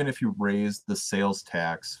 but even if you raise the sales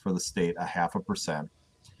tax for the state 0.5%,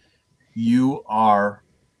 you are,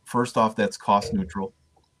 first off, that's cost neutral.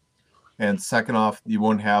 And second off, you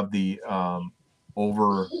won't have the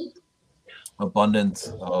over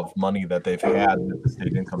abundance of money that they've had with the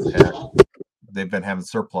state income tax. They've been having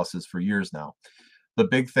surpluses for years now. The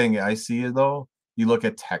big thing I see, though, you look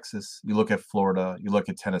at Texas, you look at Florida, you look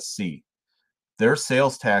at Tennessee, their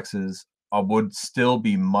sales taxes would still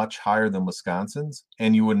be much higher than Wisconsin's,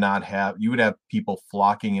 and you would have people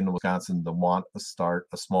flocking into Wisconsin to want to start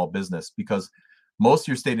a small business, because most of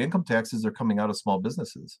your state income taxes are coming out of small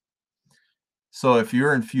businesses. So if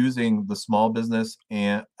you're infusing the small business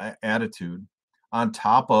and attitude on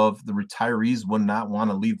top of the retirees would not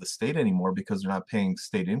want to leave the state anymore because they're not paying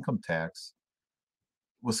state income tax,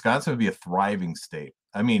 Wisconsin would be a thriving state.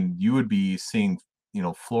 I mean, you would be seeing,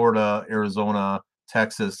 Florida, Arizona,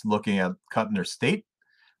 Texas looking at cutting their state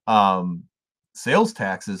sales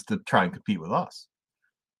taxes to try and compete with us,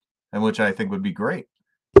 and which I think would be great.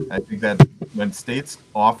 I think that when states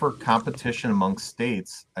offer competition amongst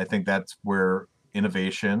states, I think that's where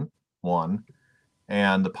innovation, one,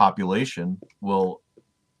 and the population will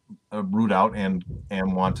root out and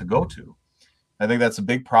want to go to. I think that's a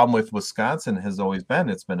big problem with Wisconsin has always been.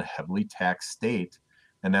 It's been a heavily taxed state.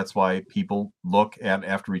 And that's why people look at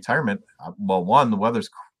after retirement. Well, one, the weather's,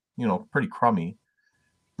 pretty crummy,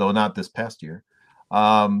 though not this past year.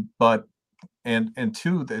 But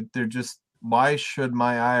two, that they're just, why should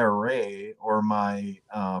my IRA or my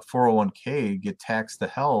 401k get taxed to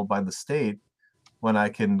hell by the state when I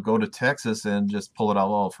can go to Texas and just pull it out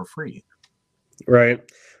all for free? Right.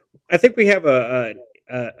 I think we have a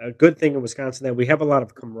good thing in Wisconsin, that we have a lot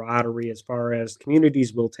of camaraderie as far as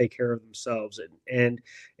communities will take care of themselves. And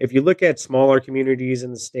if you look at smaller communities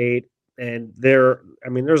in the state, and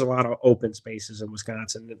there's a lot of open spaces in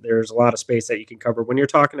Wisconsin. There's a lot of space that you can cover. When you're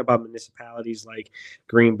talking about municipalities like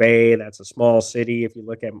Green Bay, that's a small city. If you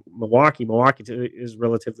look at Milwaukee, Milwaukee is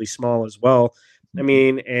relatively small as well. I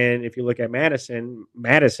mean, and if you look at Madison,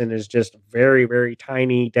 Madison is just a very, very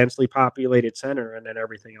tiny, densely populated center, and then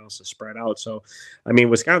everything else is spread out. So, I mean,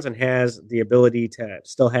 Wisconsin has the ability to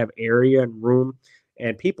still have area and room,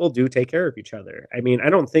 and people do take care of each other. I mean, I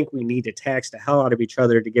don't think we need to tax the hell out of each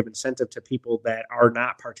other to give incentive to people that are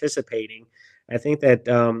not participating. I think that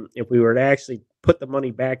if we were to actually put the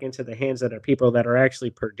money back into the hands of the people that are actually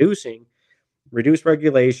producing, reduce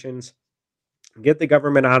regulations, get the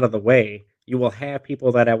government out of the way, you will have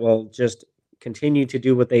people that will just continue to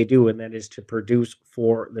do what they do, and that is to produce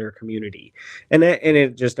for their community. And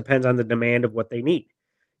it just depends on the demand of what they need.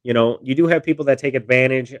 You know, you do have people that take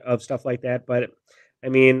advantage of stuff like that, but I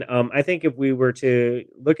mean, I think if we were to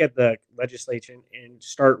look at the legislation and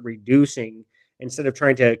start reducing instead of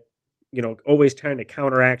trying to, always trying to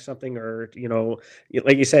counteract something, or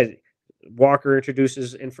like you said, Walker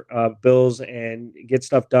introduces bills and gets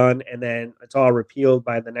stuff done, and then it's all repealed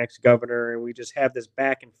by the next governor, and we just have this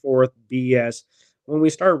back and forth BS. When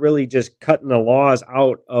we start really just cutting the laws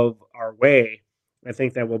out of our way, I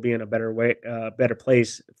think that we'll be in a better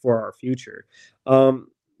place for our future.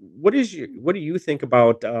 What do you think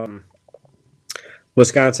about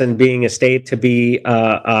Wisconsin being a state to be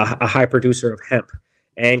a high producer of hemp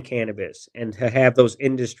and cannabis, and to have those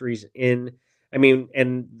industries in? I mean,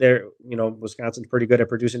 and they're, Wisconsin's pretty good at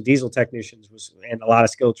producing diesel technicians and a lot of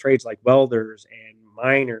skilled trades like welders and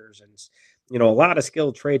miners. And, a lot of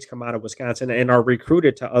skilled trades come out of Wisconsin and are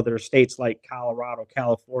recruited to other states like Colorado,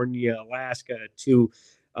 California, Alaska,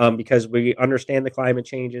 because we understand the climate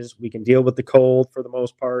changes. We can deal with the cold for the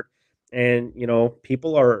most part. And,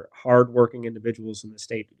 people are hardworking individuals in the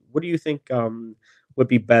state. What do you think would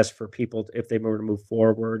be best for people if they were to move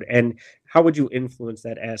forward? And how would you influence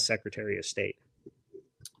that as Secretary of State?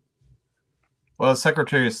 Well, as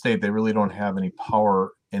Secretary of State, they really don't have any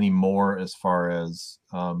power anymore as far as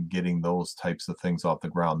getting those types of things off the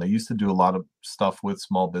ground. They used to do a lot of stuff with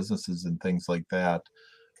small businesses and things like that,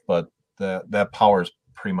 but that power's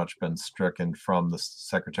pretty much been stricken from the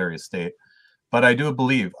Secretary of State. But I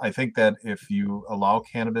think that if you allow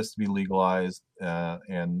cannabis to be legalized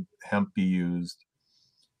and hemp be used,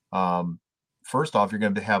 first off, you're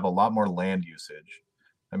going to have a lot more land usage.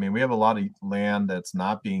 I mean, we have a lot of land that's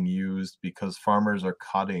not being used because farmers are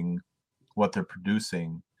cutting what they're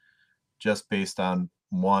producing just based on,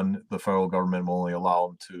 one, the federal government will only allow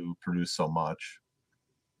them to produce so much.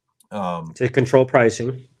 To control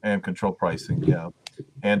pricing. And control pricing, yeah.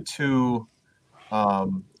 And two,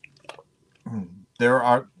 there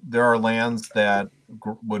are lands that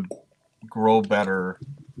would grow better,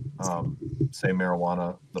 say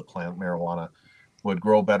marijuana, the plant marijuana would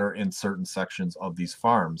grow better in certain sections of these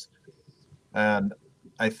farms. And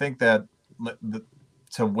I think that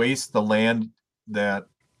to waste the land that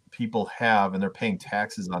people have, and they're paying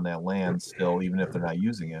taxes on that land still, even if they're not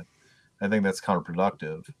using it, I think that's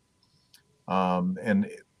counterproductive.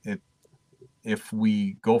 If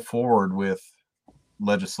we go forward with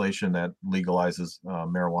legislation that legalizes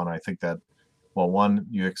marijuana, I think that, well, one,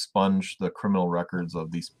 you expunge the criminal records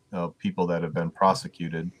of these people that have been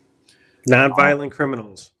prosecuted. Nonviolent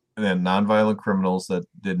criminals. And then nonviolent criminals that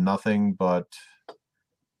did nothing but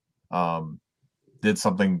did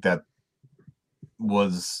something that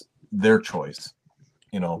was their choice.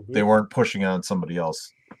 Mm-hmm. They weren't pushing on somebody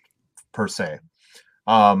else per se.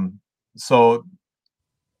 So,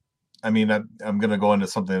 I mean, I'm going to go into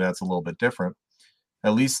something that's a little bit different.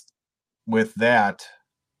 At least with that,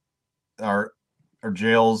 our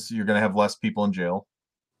jails, you're going to have less people in jail.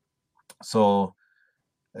 So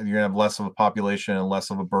you're going to have less of a population and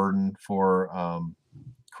less of a burden for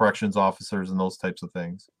corrections officers and those types of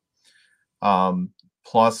things.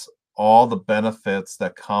 Plus all the benefits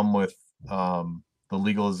that come with the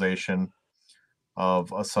legalization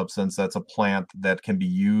of a substance that's a plant that can be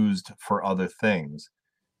used for other things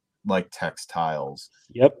like textiles.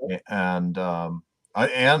 Yep. And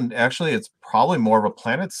actually it's probably more of a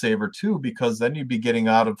planet saver too, because then you'd be getting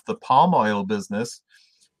out of the palm oil business,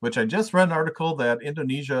 which I just read an article that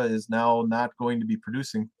Indonesia is now not going to be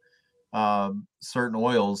producing certain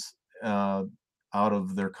oils out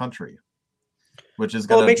of their country, which is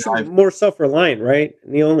going to makes you more self-reliant, right,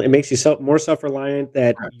 Neil? It makes you more self-reliant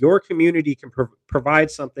that your community can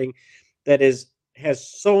provide something that has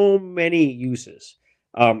so many uses,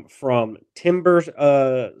 from timber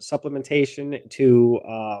supplementation to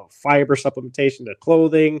fiber supplementation to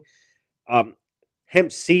clothing,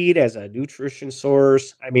 hemp seed as a nutrition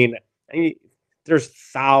source. I mean, there's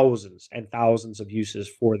thousands and thousands of uses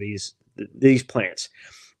for these plants.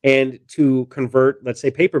 And to convert, let's say,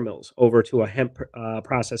 paper mills over to a hemp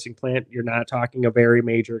processing plant, you're not talking a very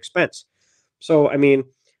major expense. So, I mean,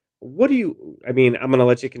 I'm going to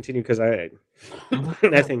let you continue because I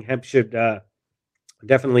think hemp should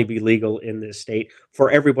definitely be legal in this state for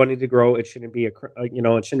everybody to grow. It shouldn't be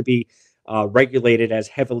it shouldn't be regulated as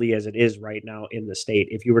heavily as it is right now in the state.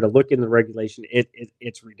 If you were to look in the regulation,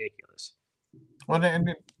 it's ridiculous. Well,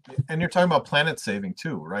 and you're talking about planet saving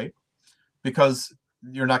too, right? Because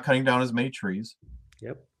you're not cutting down as many trees.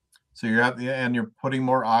 Yep. So you're putting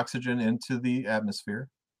more oxygen into the atmosphere.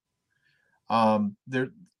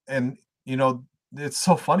 It's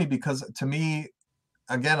so funny because to me,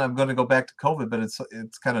 again, I'm going to go back to COVID, but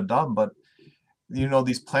it's kind of dumb. But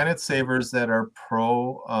these planet savers that are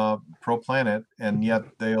pro planet, and yet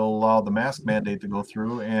they'll allow the mask mandate to go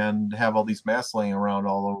through and have all these masks laying around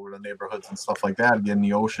all over the neighborhoods and stuff like that, again,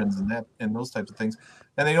 the oceans and those types of things,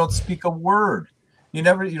 and they don't speak a word. You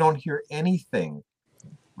don't hear anything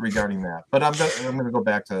regarding that. But I'm going to go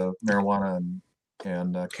back to marijuana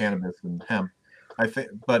and cannabis and hemp. I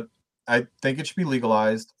think it should be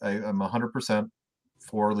legalized. I'm 100%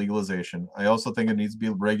 for legalization. I also think it needs to be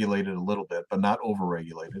regulated a little bit, but not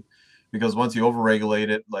over-regulated, because once you over-regulate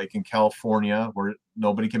it, like in California, where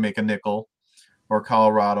nobody can make a nickel, or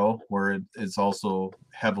Colorado, where it's also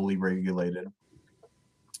heavily regulated,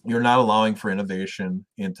 you're not allowing for innovation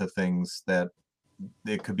into things that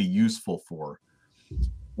it could be useful for.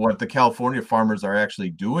 What the California farmers are actually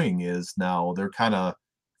doing is now they're kind of,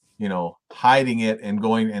 hiding it and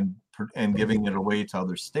going and giving it away to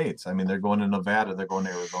other states. I mean, they're going to Nevada, they're going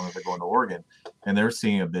to Arizona, they're going to Oregon, and they're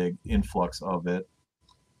seeing a big influx of it.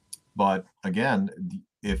 But again,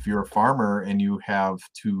 if you're a farmer and you have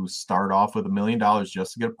to start off with $1 million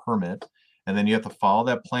just to get a permit, and then you have to follow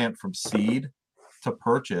that plant from seed to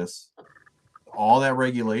purchase, all that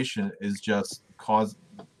regulation is just cause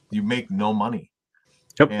you make no money.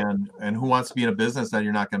 Yep. And who wants to be in a business that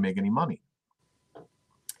you're not going to make any money?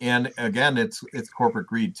 And again, it's corporate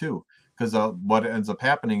greed too, because what ends up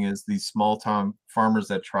happening is these small town farmers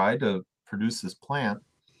that try to produce this plant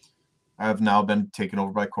have now been taken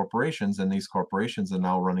over by corporations, and these corporations are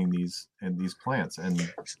now running these plants and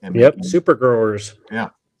yep, super growers. Yeah,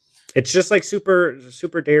 it's just like super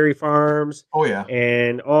dairy farms. Oh yeah,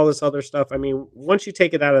 and all this other stuff. I mean, once you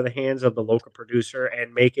take it out of the hands of the local producer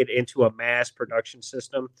and make it into a mass production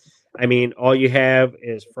system, I mean, all you have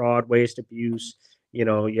is fraud, waste, abuse.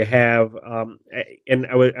 You have, and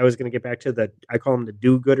I was going to get back to I call them the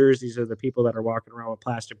do-gooders. These are the people that are walking around with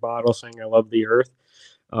plastic bottles saying, "I love the earth."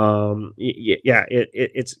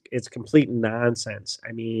 It's complete nonsense.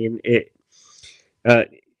 I mean,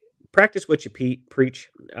 practice what you preach.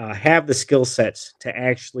 Have the skill sets to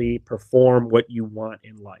actually perform what you want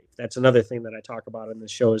in life. That's another thing that I talk about in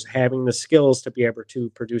this show, is having the skills to be able to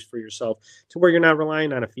produce for yourself to where you're not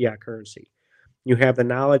relying on a fiat currency. You have the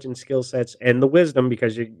knowledge and skill sets and the wisdom,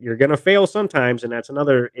 because you're going to fail sometimes. And that's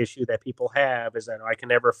another issue that people have, is that I can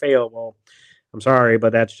never fail. Well, I'm sorry,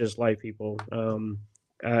 but that's just life, people.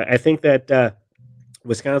 I think that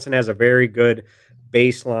Wisconsin has a very good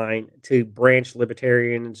baseline to branch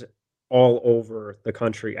libertarians all over the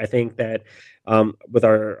country. I think that with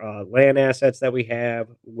our land assets that we have,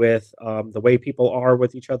 with the way people are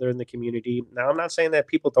with each other in the community. Now, I'm not saying that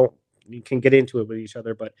people can get into it with each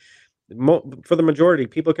other, but for the majority,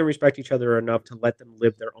 people can respect each other enough to let them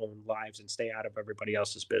live their own lives and stay out of everybody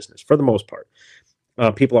else's business. For the most part,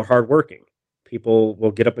 people are hardworking. People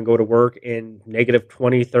will get up and go to work in negative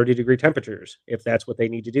 20, 30 degree temperatures. If that's what they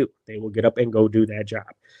need to do, they will get up and go do that job.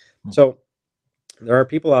 So there are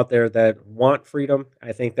people out there that want freedom.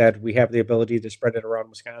 I think that we have the ability to spread it around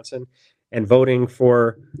Wisconsin, and voting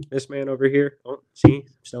for this man over here. Oh, see,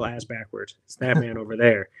 still ass backwards. It's that man over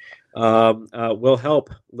there. Will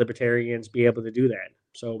help libertarians be able to do that.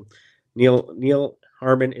 So Neil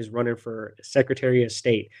Harmon is running for Secretary of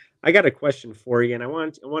State. I got a question for you, and I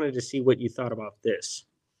wanted to see what you thought about this.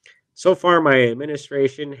 So far, my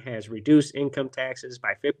administration has reduced income taxes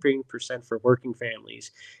by 15% for working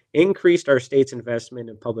families, increased our state's investment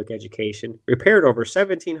in public education, repaired over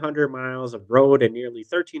 1,700 miles of road and nearly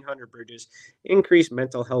 1,300 bridges, increased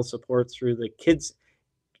mental health support through the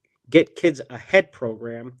Get Kids Ahead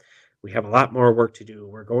program. We have a lot more work to do.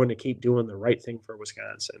 We're going to keep doing the right thing for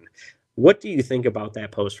Wisconsin. What do you think about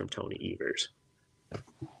that post from Tony Evers?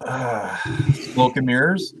 Smoke and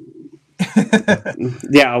mirrors.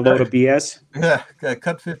 Yeah, a load of BS. Yeah,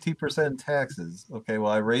 cut 15% in taxes. Okay,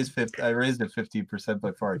 well, I raised it 15%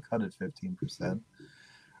 before I cut it 15%.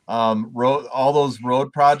 all those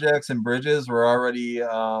road projects and bridges were already,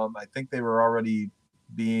 I think they were already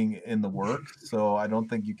being in the work. So I don't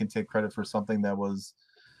think you can take credit for something that was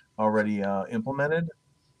already implemented.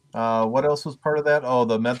 What else was part of that? Oh,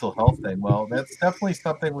 the mental health thing. Well, that's definitely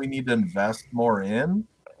something we need to invest more in.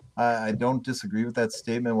 I don't disagree with that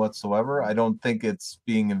statement whatsoever. I don't think it's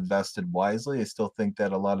being invested wisely. I still think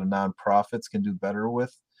that a lot of nonprofits can do better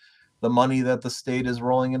with the money that the state is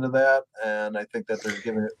rolling into that. And I think that they're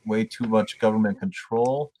giving it way too much government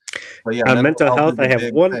control. But yeah, mental Mental health health, is I a have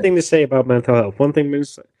big one thing. thing to say about mental health. One thing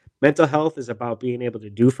is mental health is about being able to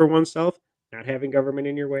do for oneself, not having government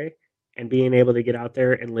in your way, and being able to get out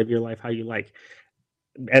there and live your life how you like.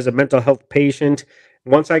 As a mental health patient,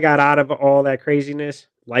 once I got out of all that craziness,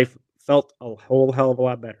 life felt a whole hell of a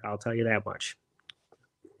lot better. I'll tell you that much.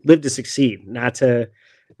 Live to succeed, not to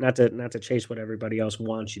chase what everybody else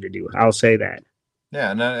wants you to do. I'll say that.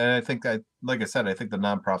 Yeah, and I think like I said, I think the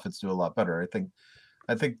nonprofits do a lot better.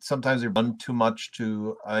 I think sometimes they run too much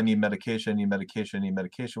to I need medication, I need medication, I need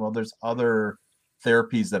medication. Well, there's other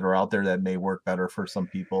therapies that are out there that may work better for some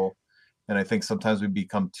people. And I think sometimes we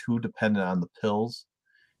become too dependent on the pills.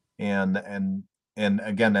 And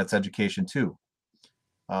again, that's education too.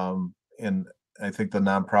 And I think the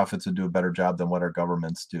nonprofits would do a better job than what our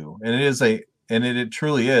governments do. And it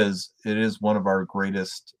truly is, it is one of our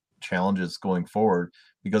greatest challenges going forward,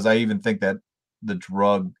 because I even think that the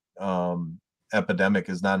drug epidemic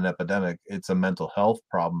is not an epidemic. It's a mental health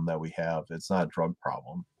problem that we have. It's not a drug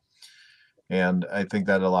problem. And I think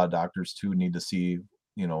that a lot of doctors too need to see,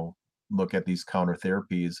 look at these counter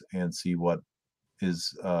therapies and see what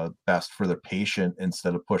is best for the patient,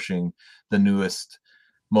 instead of pushing the newest,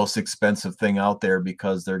 most expensive thing out there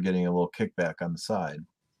because they're getting a little kickback on the side,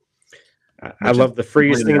 I which is love the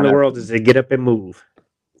freest completely thing in the world unethical. is to get up and move.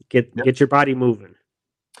 Yep. Get your body moving.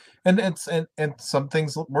 And some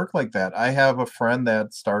things work like that. I have a friend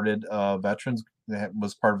that started veterans, that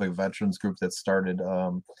was part of a veterans group that started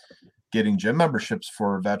getting gym memberships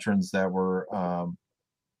for veterans that were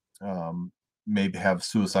maybe have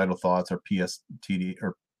suicidal thoughts or PSTD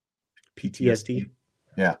or PTSD. PTSD.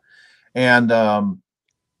 Yeah.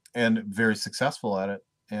 And very successful at it.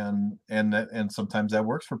 And sometimes that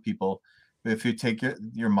works for people. If you take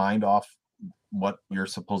your mind off what your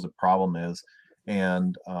supposed problem is,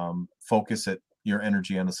 and focus your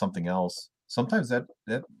energy onto something else, sometimes that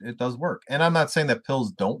it does work. And I'm not saying that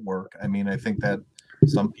pills don't work. I mean, I think that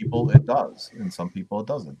some people it does and some people it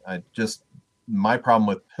doesn't. My problem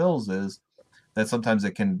with pills is that sometimes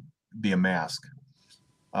it can be a mask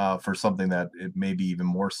for something that it may be even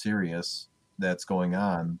more serious that's going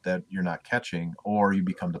on that you're not catching, or you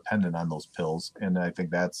become dependent on those pills. And I think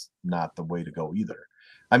that's not the way to go either.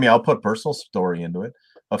 I mean, I'll put personal story into it.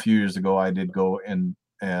 A few years ago, I did go and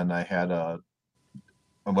I had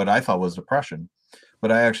what I thought was depression,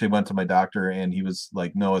 but I actually went to my doctor and he was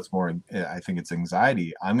like, no, it's more, I think it's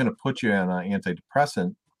anxiety. I'm going to put you on an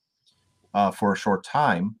antidepressant for a short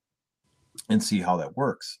time and see how that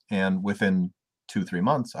works. And within 2-3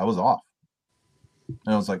 months, I was off.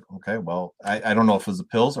 And I was like, okay, well, I don't know if it was the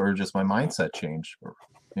pills or just my mindset changed, or,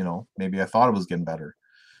 maybe I thought it was getting better.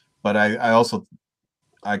 But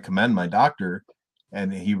I commend my doctor,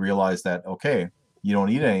 and he realized that, okay, you don't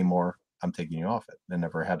need it anymore. I'm taking you off it, and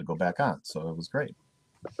never had to go back on. So it was great.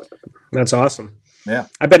 That's awesome. Yeah.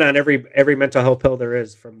 I've been on every mental health pill there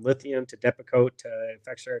is, from lithium to Depakote to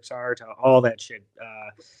Effexor XR to all that shit.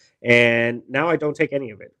 And now I don't take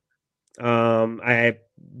any of it. I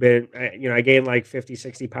gained like 50,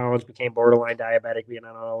 60 pounds, became borderline diabetic, being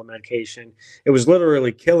on all the medication. It was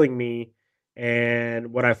literally killing me.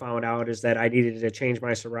 And what I found out is that I needed to change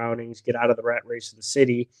my surroundings, get out of the rat race of the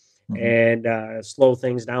city, Mm-hmm. and slow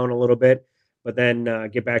things down a little bit, but then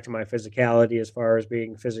get back to my physicality as far as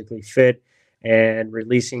being physically fit and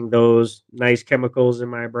releasing those nice chemicals in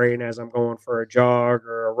my brain as I'm going for a jog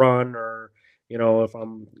or a run, or if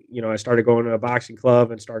I started going to a boxing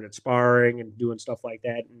club and started sparring and doing stuff like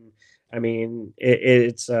that. And I mean,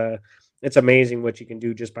 it's amazing what you can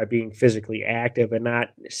do just by being physically active and not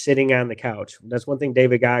sitting on the couch. That's one thing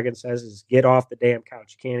David Goggins says is get off the damn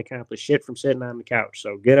couch. You can't accomplish shit from sitting on the couch.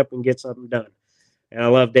 So get up and get something done. And I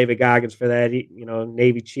love David Goggins for that.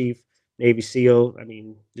 Navy chief, Navy SEAL. I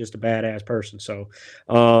mean, just a badass person. So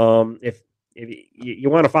if you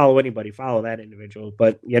want to follow anybody, follow that individual.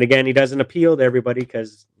 But yet again, he doesn't appeal to everybody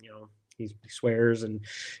because he swears, and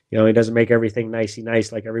he doesn't make everything nicey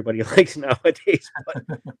nice like everybody likes nowadays. But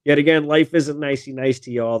yet again, life isn't nicey nice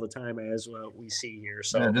to you all the time, as we see here.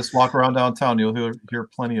 So yeah, just walk around downtown, you'll hear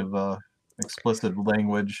plenty of explicit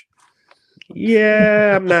language.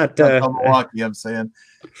 Yeah, I'm not. Milwaukee, I'm saying.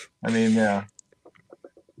 I mean, yeah.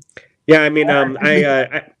 Yeah, I mean, when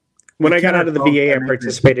we I got kid out of the ourselves VA, by I making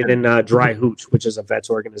participated it. in Dry Hoops, which is a vets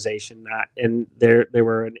organization, and they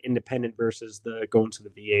were an independent versus the going to the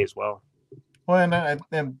VA as well. Well,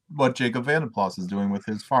 and what Jacob Vandenplas is doing with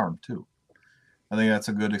his farm too. I think that's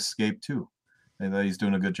a good escape too. And that he's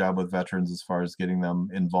doing a good job with veterans as far as getting them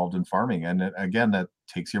involved in farming. And again, that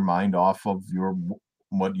takes your mind off of your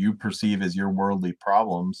what you perceive as your worldly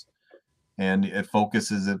problems, and it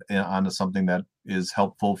focuses it onto something that is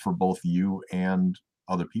helpful for both you and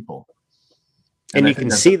other people. And And I you think can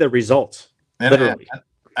that's see the results, and literally.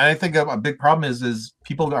 I think a big problem is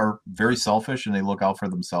people are very selfish and they look out for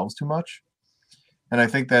themselves too much. And I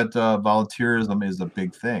think that volunteerism is a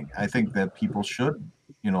big thing. I think that people should,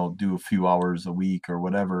 do a few hours a week or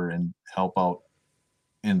whatever and help out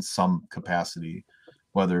in some capacity,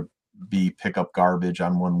 whether it be pick up garbage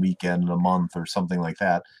on one weekend a month or something like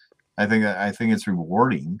that. I think it's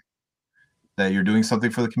rewarding that you're doing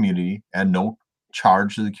something for the community and no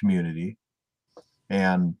charge to the community,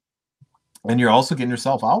 and you're also getting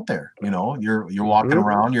yourself out there. You're walking Mm-hmm.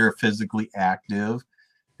 around, you're physically active,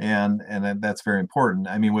 and that's very important.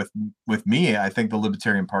 I mean, with me, I think the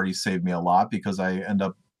Libertarian Party saved me a lot because I'm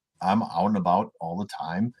out and about all the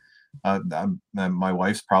time. My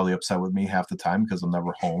wife's probably upset with me half the time because I'm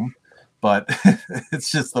never home, but it's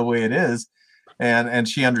just the way it is, and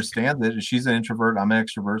she understands it. She's an introvert, I'm an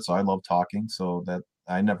extrovert, so I love talking. So that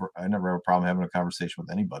I never have a problem having a conversation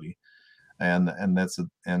with anybody, and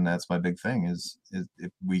that's my big thing is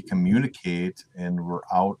if we communicate and we're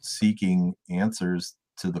out seeking answers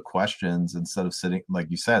to the questions instead of sitting, like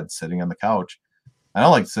you said, sitting on the couch. I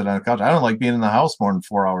don't like to sit on the couch. I don't like being in the house more than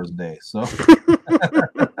 4 hours a day. So,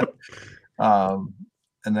 um,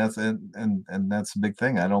 and that's a big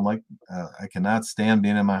thing. I don't like. I cannot stand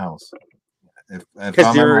being in my house. If Because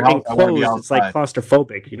I'm in you're my house, I want to be enclosed, it's like outside.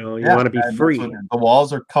 claustrophobic. You Yeah, want to be and that's what free. the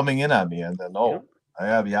walls are coming in on me, and then Yep. I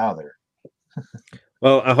gotta be out of there.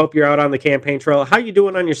 Well, I hope you're out on the campaign trail. How you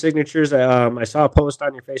doing on your signatures? I saw a post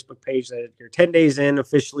on your Facebook page that you're 10 days in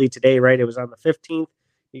officially today, right? It was on the 15th.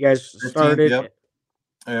 You guys 15th, started. yep.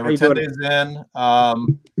 How We're you 10 doing? days in.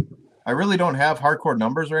 I really don't have hardcore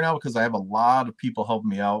numbers right now because I have a lot of people helping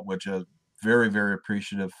me out, which I'm very, very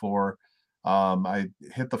appreciative for. I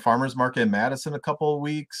hit the farmers market in Madison a couple of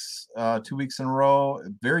weeks, 2 weeks in a row.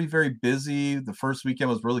 Very, very busy. The first weekend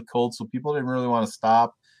was really cold, so people didn't really want to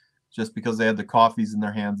stop just because they had the coffees in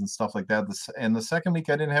their hands and stuff like that. And the second week,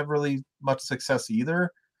 I didn't have really much success either.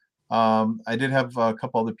 I did have a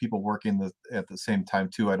couple other people working at the same time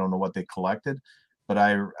too. I don't know what they collected, but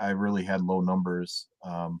I really had low numbers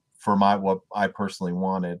for what I personally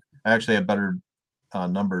wanted. I actually had better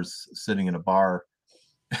numbers sitting in a bar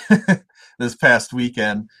this past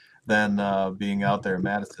weekend than being out there in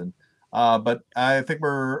Madison. But I think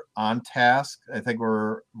we're on task. I think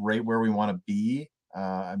we're right where we want to be.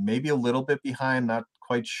 Maybe a little bit behind, not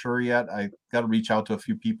quite sure yet. I got to reach out to a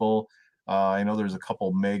few people. I know there's a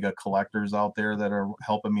couple mega collectors out there that are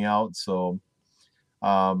helping me out. So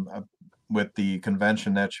with the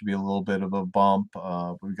convention, that should be a little bit of a bump.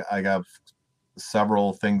 I got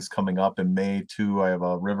several things coming up in May too. I have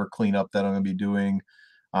a river cleanup that I'm going to be doing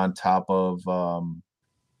on top of I'm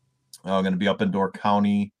going to be up in Door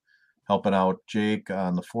County helping out Jake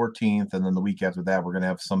on the 14th, and then the week after that we're going to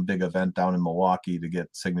have some big event down in Milwaukee to get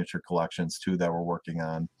signature collections too that we're working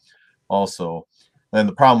on also. And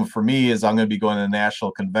the problem for me is I'm going to be going to the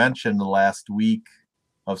national convention the last week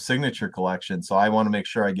of signature collection, so I want to make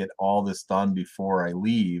sure I get all this done before I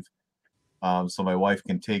leave, so my wife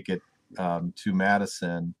can take it to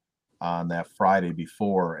Madison on that Friday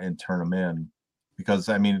before and turn them in, because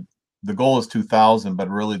I mean the goal is 2,000, but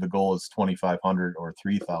really the goal is 2,500 or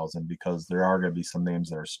 3,000 because there are going to be some names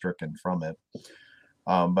that are stricken from it.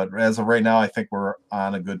 But as of right now, I think we're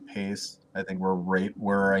on a good pace. I think we're right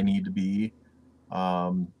where I need to be.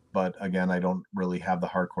 But again, I don't really have the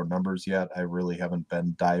hardcore numbers yet. I really haven't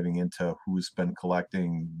been diving into who's been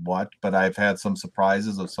collecting what, but I've had some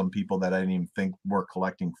surprises of some people that I didn't even think were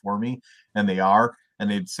collecting for me, and they are. And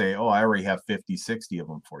they'd say, "Oh, I already have 50, 60 of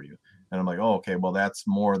them for you." And I'm like, "Oh, okay, well, that's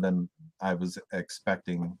more than I was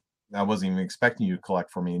expecting. I wasn't even expecting you to collect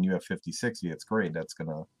for me, and you have 50, 60. It's great. That's going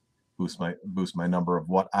to boost my number of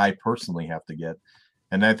what I personally have to get."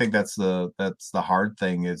 And I think that's the hard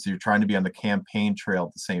thing is you're trying to be on the campaign trail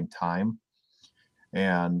at the same time,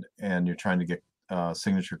 and you're trying to get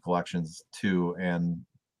signature collections too, and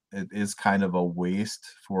it is kind of a waste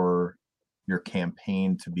for your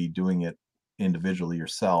campaign to be doing it individually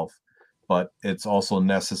yourself, but it's also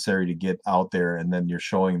necessary to get out there, and then you're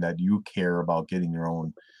showing that you care about getting your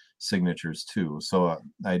own signatures too. So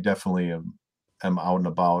I definitely am out and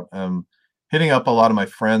about. hitting up a lot of my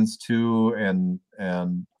friends too, and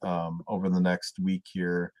over the next week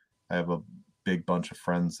here, I have a big bunch of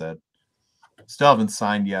friends that still haven't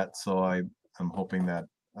signed yet, so I'm hoping that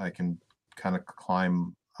I can kind of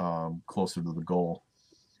climb closer to the goal.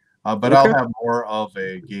 But I'll Okay. have more of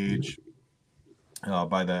a gauge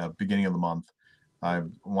by the beginning of the month. I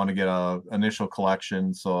want to get a initial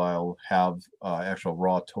collection, so I'll have actual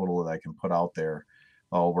raw total that I can put out there.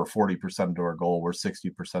 Oh, we're 40% to our goal, we're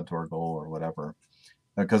 60% to our goal, or whatever.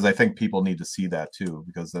 Because I think people need to see that too,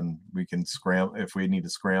 because then we can scramble. If we need to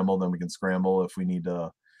scramble, then we can scramble. If we need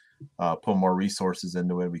to put more resources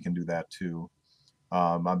into it, we can do that too.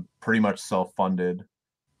 I'm pretty much self-funded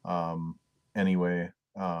anyway.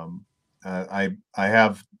 I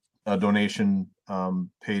have a donation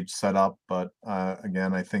page set up, but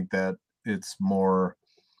again, I think that it's more.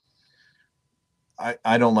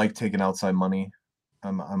 I don't like taking outside money.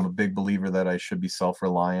 I'm a big believer that I should be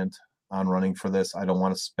self-reliant on running for this. I don't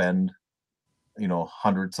want to spend,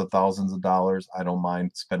 hundreds of thousands of dollars. I don't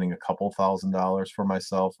mind spending a couple $1,000s for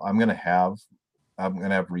myself. I'm gonna have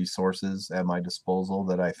resources at my disposal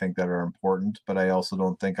that I think that are important, but I also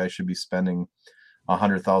don't think I should be spending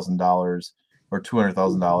 $100,000 or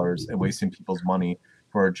 $200,000 and wasting people's money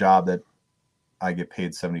for a job that I get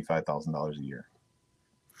paid $75,000 a year.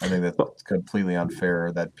 I think that's completely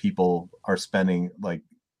unfair that people are spending, like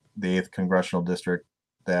the 8th congressional district.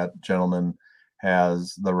 That gentleman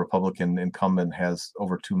the Republican incumbent has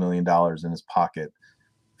over $2 million in his pocket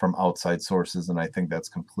from outside sources, and I think that's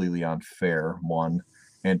completely unfair, one.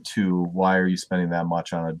 And two, why are you spending that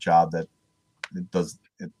much on a job that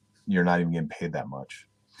you're not even getting paid that much?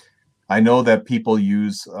 I know that people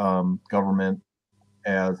use government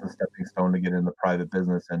as a stepping stone to get into private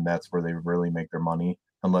business, and that's where they really make their money,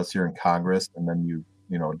 unless you're in Congress and then you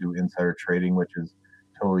do insider trading, which is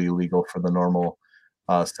totally illegal for the normal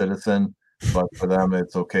citizen, but for them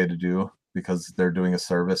it's okay to do because they're doing a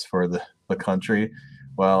service for the country.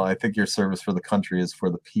 Well, I think your service for the country is for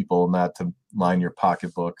the people, not to line your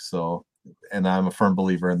pocketbook. So, and I'm a firm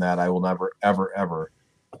believer in that. I will never, ever, ever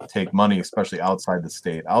take money, especially outside the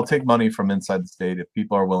state. I'll take money from inside the state if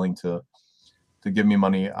people are willing to give me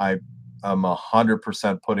money. I'm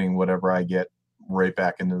 100% putting whatever I get right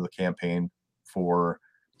back into the campaign for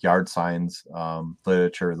yard signs,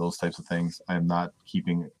 literature, those types of things. I'm not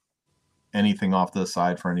keeping anything off to the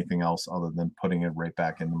side for anything else other than putting it right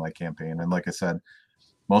back into my campaign. And like I said,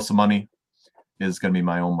 most of the money is going to be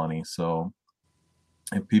my own money. So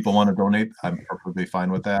if people want to donate, I'm perfectly fine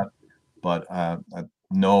with that. But I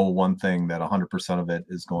know one thing, that 100% of it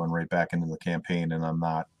is going right back into the campaign, and I'm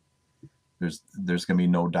not. There's going to be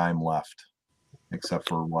no dime left except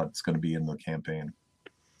for what's going to be in the campaign.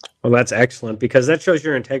 Well, that's excellent because that shows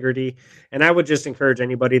your integrity. And I would just encourage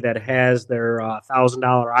anybody that has their $1,000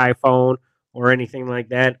 iPhone or anything like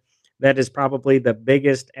that. That is probably the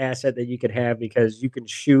biggest asset that you could have because you can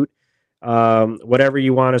shoot whatever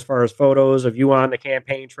you want as far as photos of you on the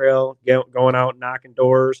campaign trail, going out knocking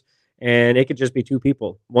doors, and it could just be two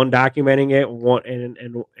people, one documenting it, one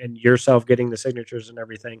and yourself getting the signatures and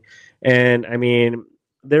everything. And I mean,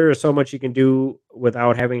 there is so much you can do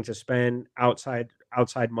without having to spend outside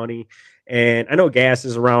money. And I know gas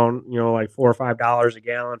is around, like $4 or $5 a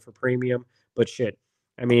gallon for premium, but shit.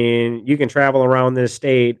 I mean, you can travel around this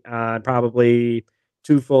state on probably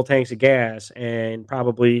two full tanks of gas and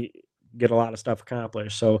probably get a lot of stuff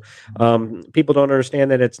accomplished. So people don't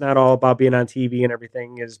understand that it's not all about being on TV and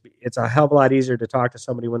everything. It's a hell of a lot easier to talk to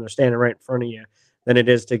somebody when they're standing right in front of you than it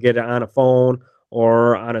is to get on a phone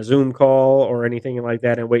or on a Zoom call or anything like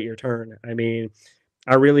that and wait your turn. I mean,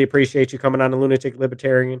 I really appreciate you coming on the Lunatic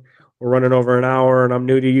Libertarian. We're running over an hour, and I'm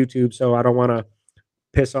new to YouTube, so I don't want to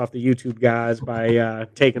piss off the YouTube guys by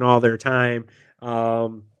taking all their time.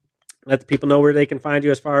 Let the people know where they can find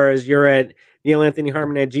you as far as you're at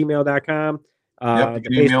NeilAnthonyHarmon@gmail.com. Yep, you The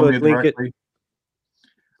can email me Facebook link. directly.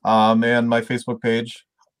 And my Facebook page,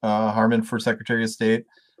 Harmon for Secretary of State.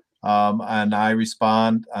 And I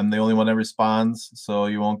respond. I'm the only one that responds, so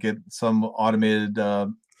you won't get some automated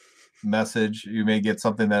message. You may get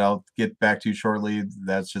something that I'll get back to you shortly.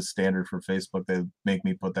 That's just standard for Facebook. They make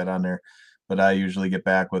me put that on there, but I usually get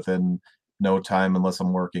back within no time unless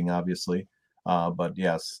I'm working, obviously. But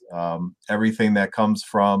yes, everything that comes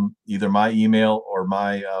from either my email or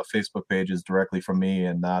my Facebook page is directly from me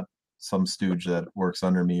and not some stooge that works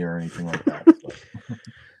under me or anything like that.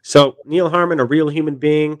 So Neil Harmon, a real human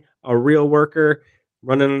being, a real worker,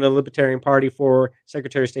 running the Libertarian Party for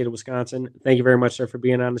Secretary of State of Wisconsin. Thank you very much, sir, for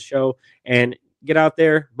being on the show. And get out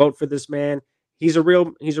there, vote for this man. he's a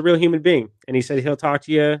real human being, and he said he'll talk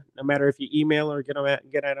to you no matter if you email or get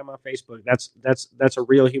at him on Facebook. That's a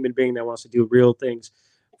real human being that wants to do real things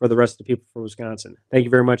for the rest of the people from Wisconsin. Thank you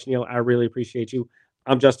very much, Neil. I really appreciate you.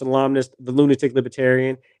 I'm Justin Lomness, the Lunatic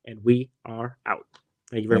Libertarian, and we are out.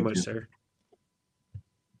 Thank you very much, sir.